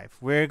top 5.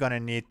 We're going to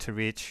need to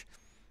reach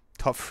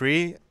top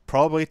 3,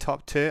 probably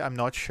top 2. I'm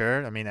not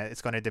sure. I mean,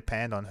 it's going to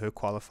depend on who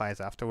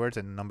qualifies afterwards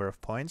and the number of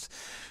points.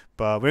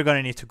 But we're going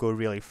to need to go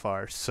really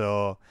far.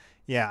 So,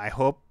 yeah, I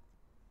hope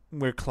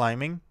we're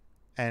climbing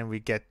and we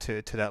get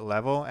to that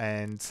level.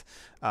 And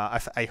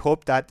I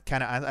hope that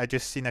kind of... I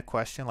just seen a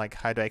question, like,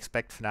 how do I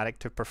expect Fnatic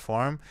to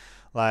perform?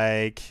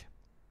 Like,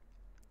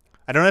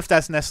 I don't know if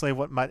that's necessarily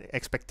what my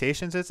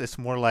expectations is. It's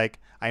more like,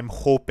 I'm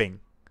hoping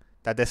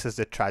that this is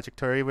the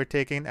trajectory we're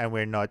taking and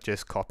we're not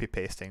just copy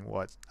pasting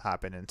what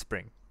happened in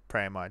spring,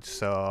 pretty much.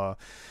 So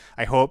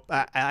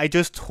I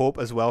just hope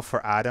as well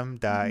for Adam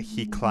that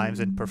he climbs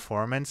in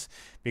performance,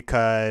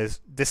 because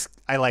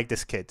I like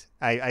this kid.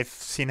 I've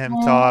seen him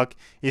talk.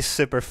 He's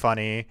super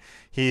funny.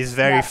 He's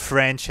very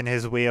French in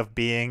his way of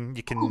being.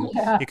 You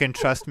can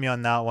trust me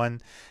on that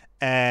one.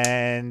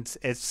 And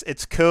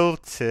it's cool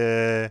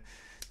to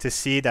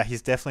see that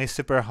he's definitely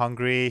super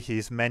hungry.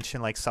 He's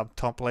mentioned like some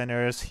top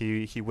laners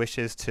he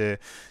wishes to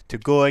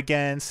go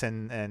against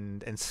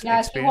and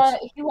experience.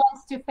 He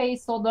wants to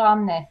face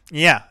Odoamne.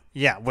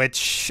 Yeah,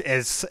 which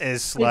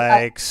is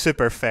like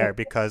super fair,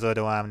 because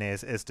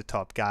Odoamne is the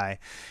top guy.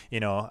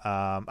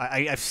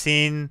 I've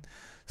seen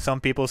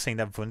some people saying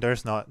that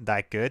Wunder's not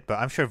that good, but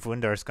I'm sure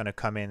Wunder is gonna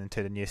come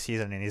into the new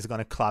season and he's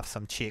gonna clap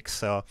some cheeks.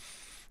 So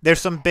there's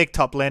some big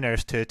top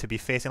laners to be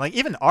facing. Like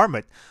even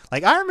Armut.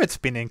 Like Armut's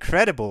been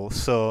incredible.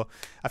 So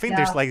I think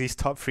there's Yeah. like these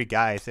top 3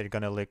 guys that are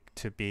gonna look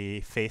to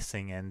be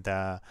facing, and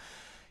I'm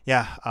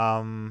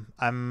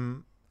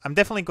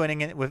definitely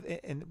going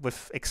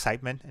with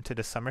excitement into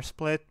the summer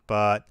split,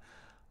 but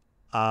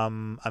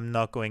I'm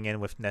not going in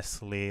with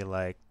necessarily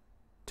like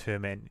too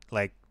many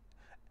like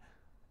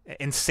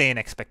insane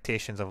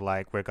expectations of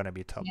like we're gonna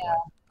be top Yeah.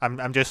 one.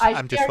 I'm just I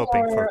I'm just share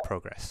hoping for your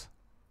progress.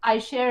 I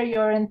share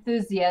your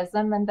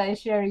enthusiasm and I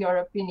share your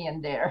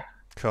opinion there.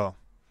 Cool.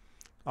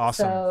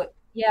 Awesome. So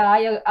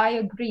yeah, I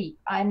agree.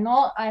 I'm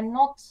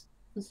not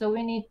so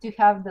we need to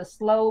have the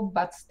slow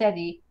but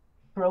steady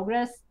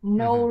progress.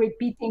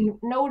 Mhm.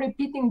 No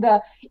repeating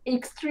the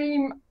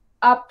extreme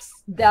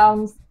ups,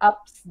 downs.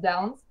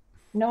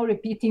 No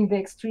repeating the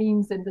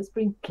extremes in the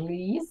spring,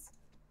 please.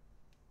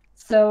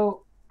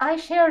 So I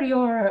share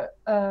your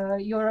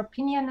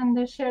opinion and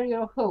I share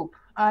your hope.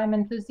 I'm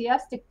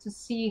enthusiastic to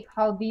see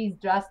how these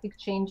drastic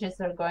changes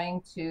are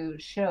going to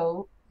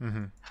show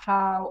Mhm.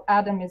 how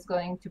Adam is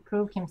going to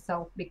prove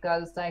himself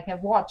because I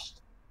have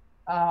watched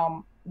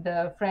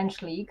the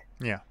French league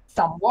Yeah.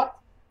 somewhat,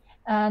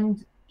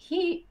 and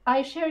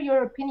I share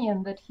your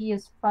opinion that he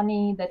is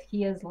funny, that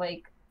he is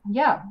like,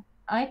 yeah,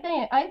 I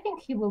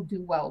think he will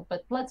do well,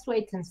 but let's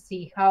wait and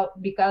see how,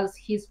 because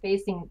he's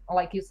facing,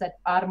 like you said,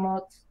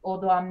 Armut,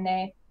 Odo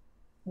Amne,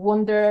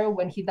 Wunder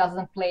when he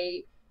doesn't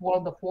play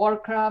World of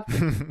Warcraft,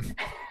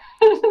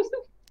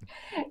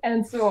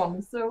 and so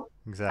on. So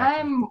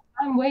Exactly.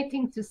 I'm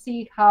waiting to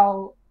see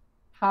how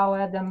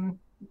Adam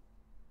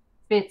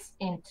fits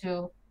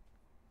into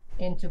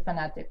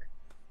Fnatic.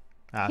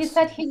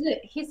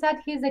 Absolutely. He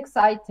said he's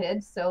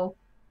excited, so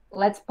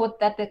let's put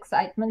that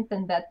excitement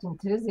and that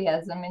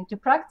enthusiasm into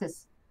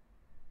practice.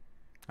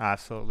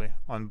 Absolutely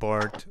on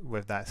board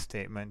with that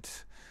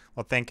statement.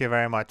 Well, thank you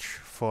very much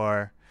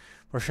for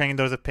sharing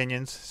those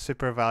opinions.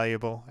 Super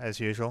valuable as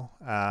usual.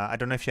 I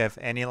don't know if you have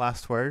any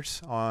last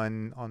words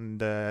on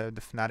the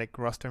Fnatic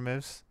roster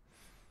moves.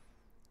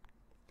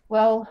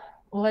 Well,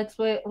 let's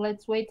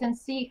wait and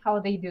see how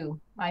they do.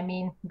 I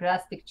mean,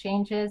 drastic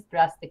changes,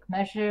 drastic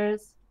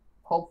measures,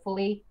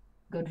 hopefully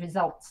good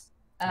results.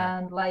 Yeah.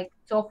 And like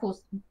Tofu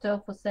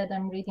said,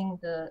 I'm reading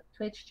the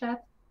Twitch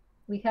chat.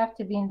 We have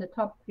to be in the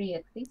top 3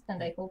 at least,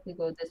 and I hope we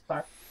go this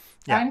far.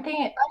 Yeah. I'm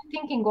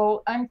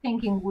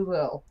thinking we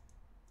will.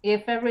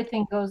 If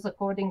everything goes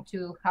according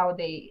to how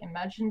they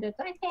imagined it,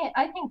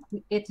 I think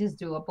it is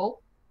doable.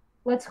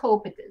 Let's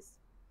hope it is.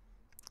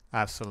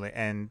 Absolutely,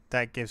 and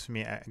that gives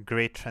me a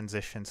great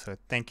transition. So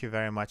thank you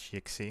very much,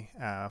 Yixi,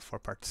 for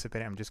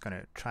participating. I'm just going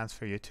to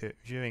transfer you to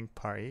viewing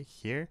party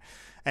here,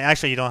 and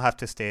actually, you don't have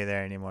to stay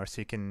there anymore.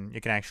 So you can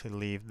actually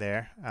leave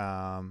there.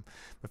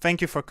 But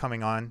thank you for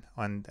coming on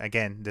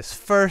again this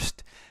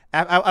first.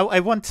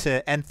 I want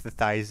to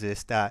emphasize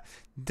this that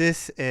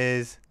this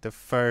is the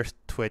first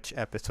Twitch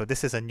episode.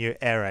 This is a new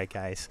era,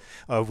 guys.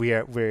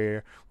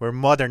 We're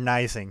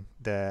modernizing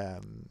the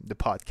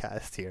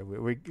podcast here.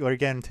 We're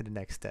getting to the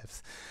next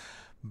steps.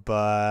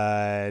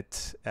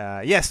 But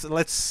yes,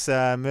 let's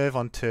move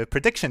on to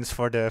predictions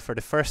for the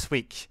first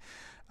week.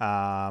 So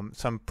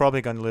I'm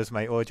probably going to lose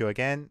my audio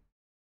again.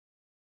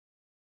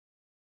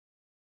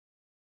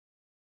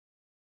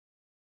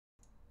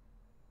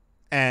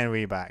 And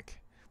we're back.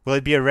 Will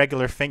it be a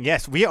regular thing?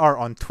 Yes, we are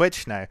on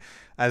Twitch now.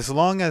 As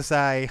long as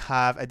I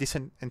have a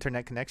decent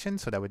internet connection,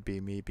 so that would be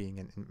me being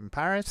in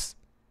Paris.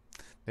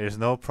 There's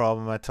no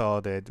problem at all,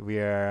 dude.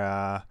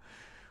 We're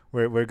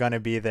gonna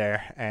be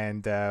there,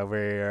 and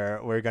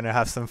we're gonna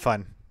have some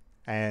fun.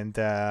 And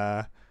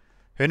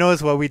who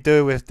knows what we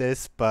do with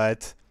this,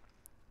 but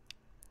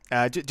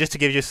just to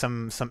give you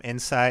some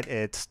insight,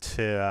 it's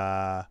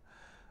to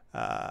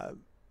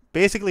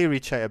basically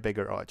reach out a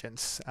bigger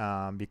audience,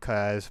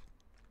 because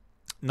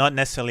not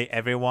necessarily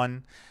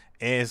everyone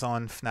is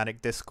on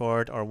Fnatic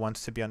Discord or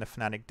wants to be on the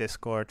Fnatic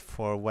Discord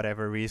for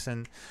whatever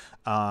reason.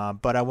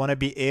 But I want to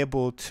be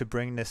able to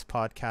bring this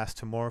podcast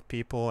to more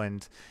people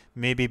and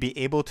maybe be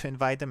able to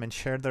invite them and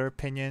share their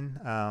opinion.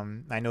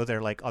 I know there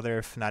are like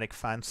other Fnatic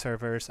fan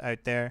servers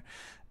out there,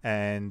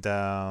 and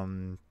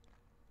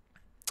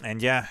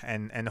yeah,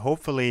 and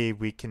hopefully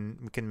we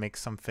can make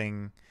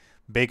something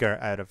bigger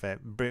out of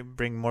it,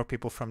 bring more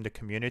people from the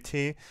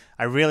community.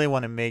 I really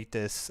want to make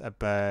this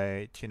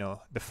about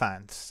the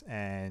fans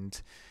and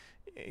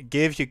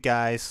give you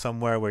guys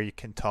somewhere where you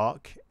can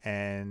talk,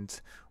 and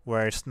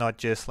where it's not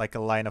just like a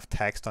line of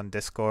text on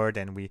Discord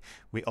and we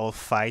all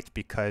fight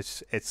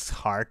because it's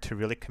hard to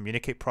really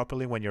communicate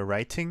properly when you're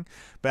writing,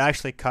 but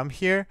actually come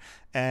here,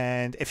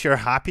 and if you're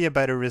happy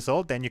about a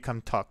result, then you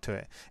come talk to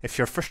it. If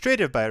you're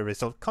frustrated about a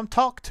result, come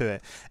talk to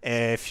it.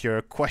 If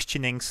you're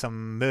questioning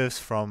some moves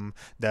from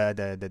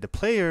the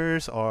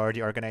players or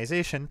the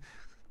organization,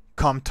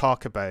 come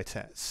talk about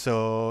it.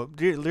 So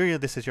really,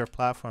 this is your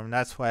platform.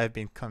 That's why I've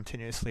been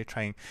continuously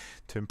trying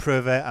to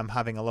improve it. I'm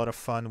having a lot of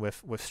fun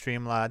with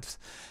Streamlabs,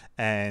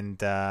 and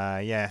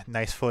yeah,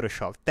 nice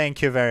Photoshop.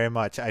 Thank you very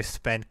much. I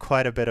spent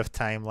quite a bit of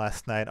time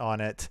last night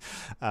on it,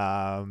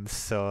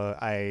 so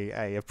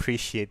I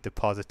appreciate the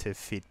positive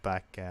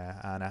feedback,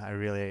 Anna. I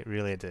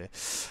really do.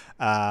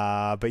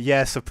 But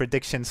yeah, so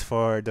predictions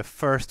for the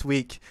first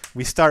week.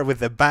 We start with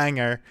the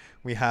banger.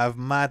 We have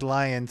Mad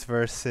Lions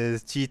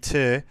versus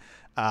G2.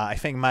 I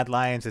think Mad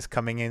Lions is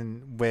coming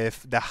in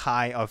with the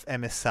high of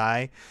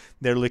MSI.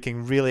 They're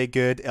looking really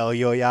good.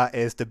 Elyoya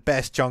is the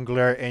best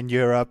jungler in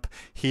Europe.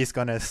 He's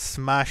gonna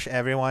smash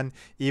everyone.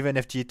 Even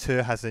if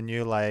G2 has a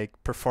new like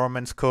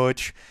performance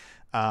coach,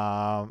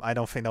 I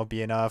don't think that'll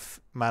be enough.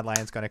 Mad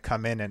Lions gonna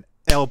come in and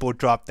elbow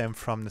drop them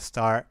from the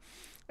start.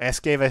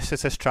 SK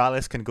versus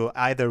Astralis can go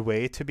either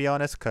way, to be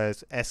honest,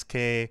 because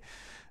SK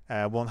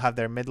won't have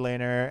their mid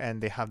laner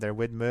and they have their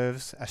wid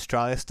moves.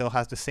 Astralis still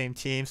has the same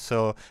team,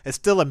 so it's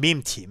still a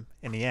meme team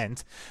in the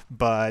end.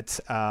 But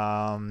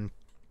how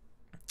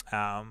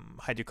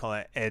do you call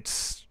it?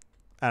 It's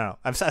I don't know.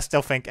 I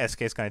still think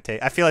SK is going to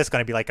take. I feel it's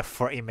going to be like a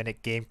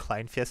 40-minute game,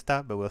 Klein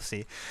Fiesta, but we'll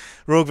see.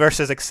 Rogue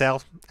versus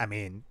Excel. I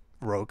mean,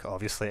 Rogue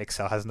obviously.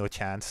 Excel has no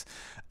chance.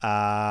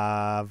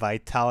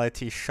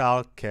 Vitality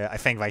Schalke. I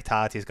think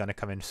Vitality is going to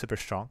come in super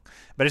strong,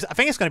 but I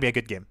think it's going to be a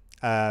good game.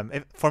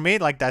 For me,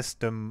 like that's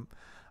the.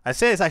 I'd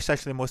say it's actually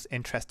the most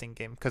interesting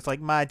game because like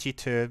Mad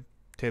G2,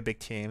 two big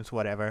teams,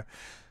 whatever.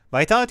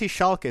 Vitality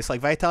Schalke is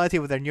like Vitality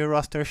with their new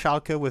roster,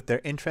 Schalke with their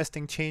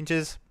interesting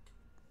changes.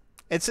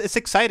 It's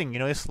exciting, you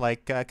know. It's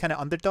like kind of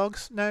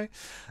underdogs now.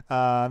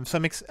 So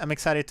I'm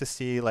excited to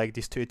see like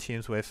these two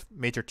teams with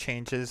major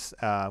changes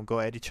go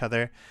at each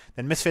other.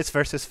 Then Misfits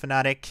versus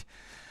Fnatic.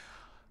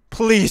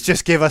 Please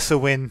just give us a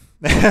win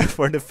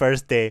for the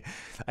first day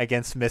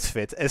against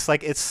Misfits. It's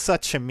like it's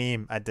such a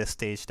meme at this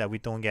stage that we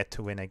don't get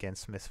to win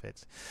against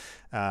Misfits.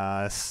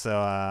 Yeah,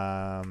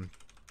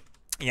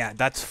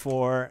 that's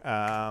for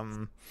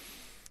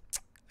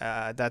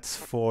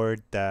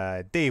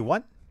the day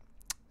one.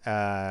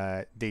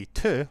 Day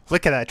two.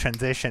 Look at that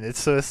transition. It's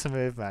so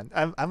smooth, man.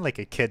 I'm like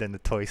a kid in the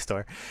toy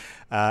store.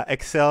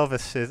 Excel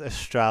versus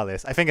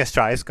Astralis. I think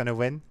Astralis is gonna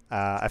win.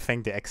 I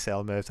think the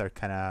Excel moves are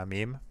kind of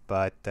meme,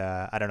 but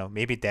I don't know.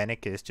 Maybe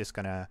Danik is just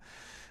gonna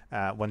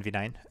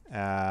 1v9.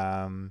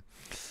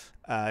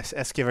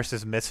 SK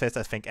versus Misfits.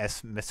 I think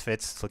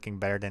Misfits is looking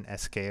better than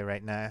SK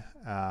right now.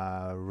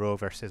 Row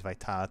versus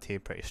Vitality,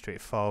 pretty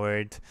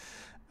straightforward.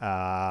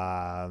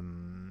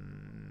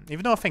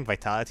 Even though I think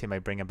Vitality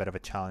might bring a bit of a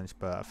challenge,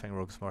 but I think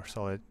Rogue's more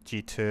solid.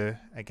 G2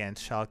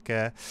 against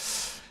Schalke.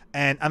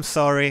 And I'm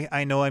sorry,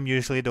 I know I'm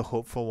usually the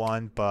hopeful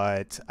one,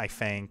 but I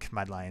think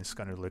Mad Lions is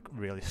going to look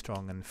really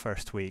strong in the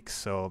first week,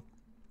 so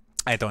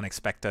I don't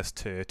expect us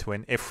to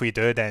win. If we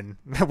do, then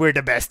we're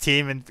the best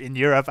team in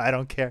Europe. I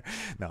don't care.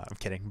 No, I'm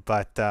kidding.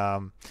 But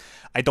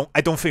I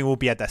don't think we'll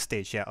be at that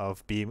stage yet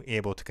of being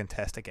able to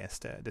contest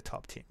against the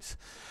top teams.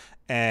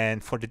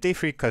 And for the day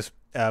three, because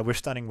we're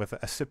starting with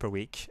a super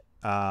week,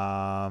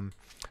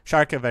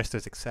 Schalke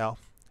versus Excel.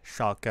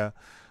 Schalke.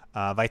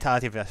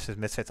 Vitality versus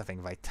Misfits. I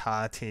think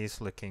Vitality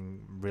is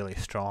looking really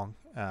strong.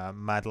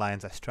 Mad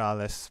Lions,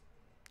 Astralis,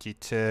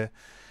 G2.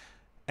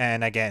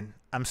 And again,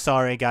 I'm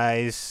sorry,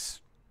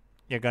 guys.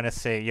 You're going to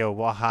say, yo,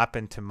 what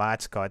happened to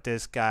Matt Scott?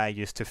 This guy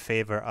used to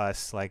favor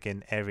us like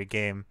in every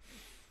game.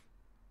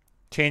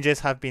 Changes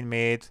have been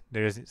made.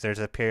 There's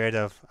a period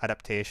of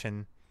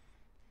adaptation.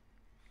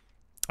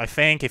 I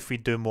think if we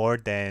do more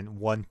than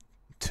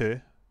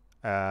 1-2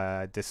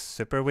 this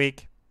super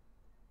week,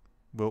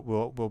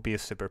 will be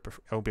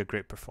it'll be a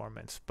great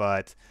performance.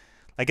 But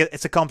like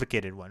it's a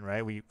complicated one,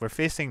 right? We're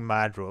facing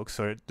Mad Rogues,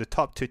 or the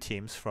top two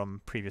teams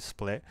from previous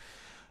split,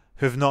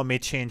 who've not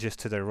made changes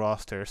to their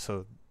roster,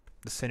 so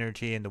the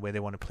synergy and the way they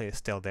want to play is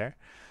still there.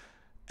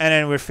 And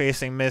then we're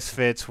facing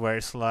Misfits, where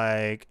it's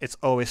like it's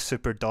always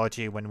super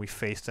dodgy when we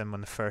face them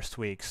on the first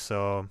week.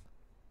 So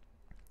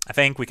I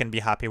think we can be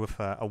happy with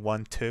a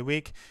 1-2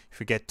 week. If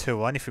we get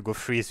 2-1, if we go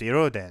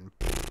 3-0, then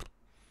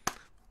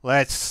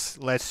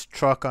let's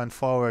truck on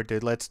forward,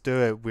 dude. Let's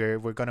do it.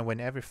 We're gonna win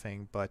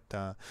everything. But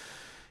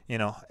you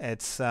know,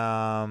 it's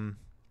gonna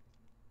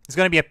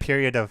be a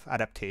period of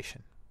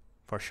adaptation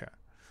for sure.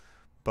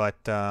 But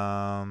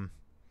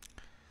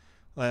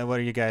what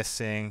are you guys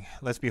saying?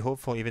 Let's be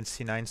hopeful. Even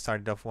C9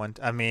 started off one.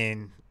 I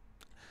mean,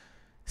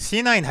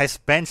 C9 has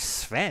benched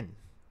Sven.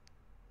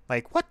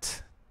 Like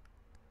what?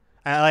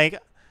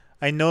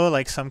 I know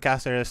like some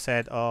casters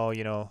said, oh,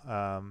 you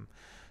know,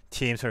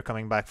 teams who are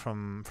coming back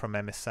from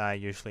MSI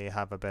usually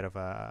have a bit of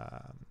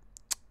a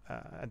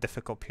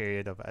difficult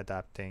period of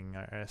adapting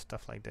or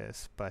stuff like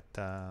this. But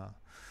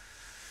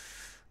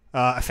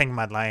I think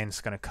Mad Lion's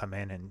gonna come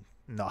in and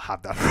not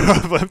have that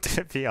problem.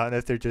 To be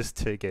honest, they're just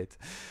too good.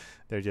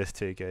 They're just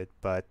too good.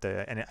 But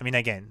and I mean,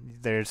 again,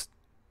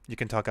 you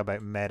can talk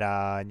about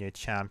meta, new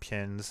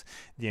champions,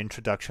 the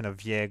introduction of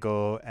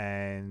Viego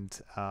and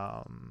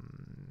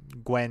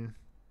Gwen.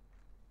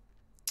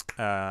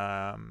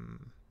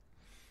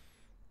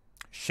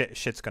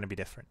 Shit's gonna be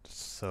different.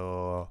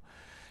 So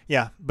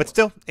Yeah, but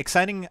still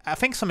exciting. I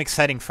think some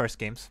exciting first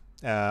games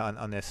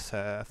on this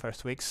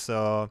first week.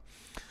 So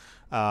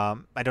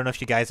I don't know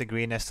if you guys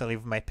agree necessarily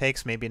with my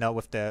picks. Maybe not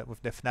with the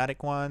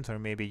Fnatic ones, or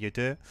maybe you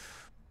do.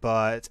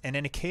 But in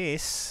any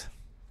case,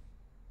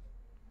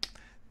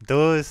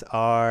 those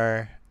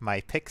are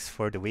my picks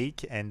for the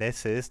week, and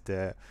this is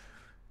the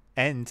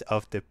end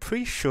of the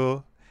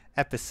pre-show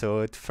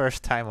episode.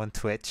 First time on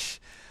Twitch.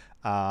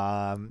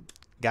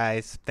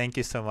 Guys, thank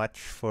you so much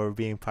for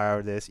being part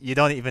of this. You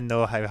don't even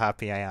know how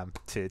happy I am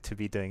to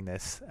be doing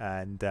this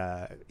and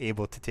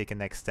able to take a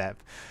next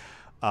step.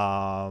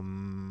 A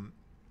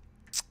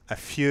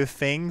few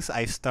things.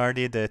 I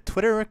started a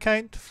Twitter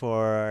account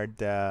for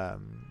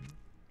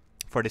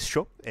this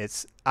show.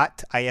 It's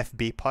at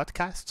IFB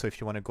Podcast. So if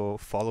you want to go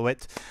follow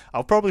it,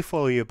 I'll probably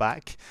follow you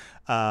back.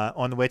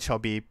 On which I'll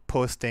be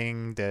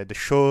posting the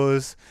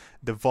shows,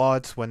 the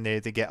VODs when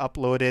they get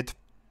uploaded,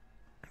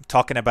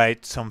 talking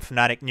about some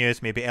Fnatic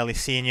news, maybe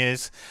LEC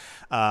news.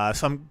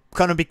 So I'm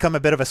gonna become a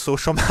bit of a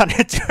social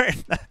manager.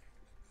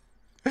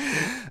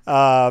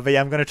 But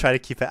yeah, I'm gonna try to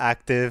keep it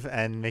active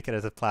and make it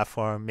as a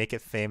platform, make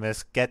it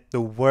famous, get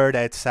the word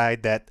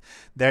outside that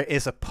there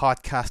is a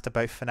podcast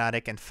about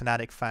Fnatic and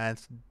Fnatic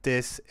fans.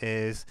 This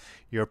is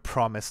your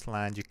promised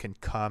land. You can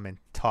come and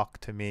talk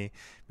to me.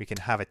 We can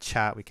have a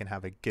chat. We can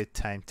have a good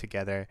time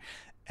together,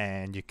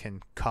 and you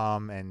can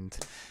come and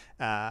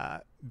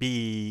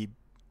be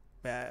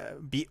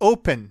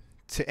open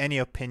to any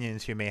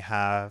opinions you may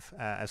have,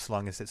 as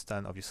long as it's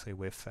done obviously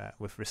with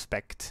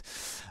respect,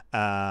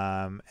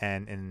 and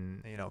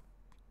in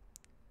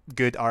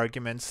good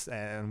arguments,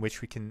 in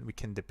which we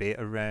can debate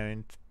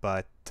around.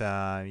 But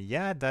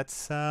yeah,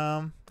 that's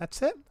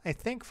it, I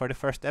think, for the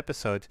first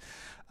episode.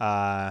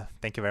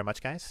 Thank you very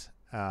much, guys.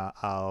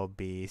 I'll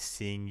be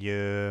seeing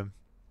you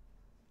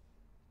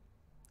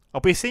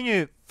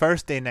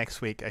Thursday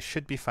next week. I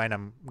should be fine.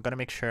 I'm gonna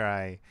make sure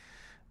I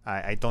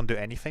don't do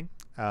anything.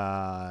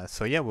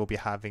 So yeah, we'll be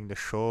having the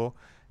show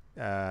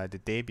the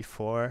day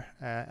before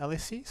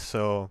LEC.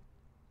 So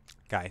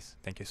guys,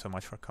 thank you so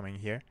much for coming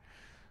here.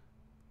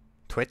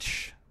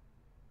 Twitch,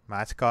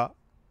 Mascot,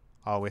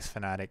 always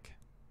Fnatic.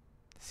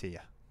 See ya.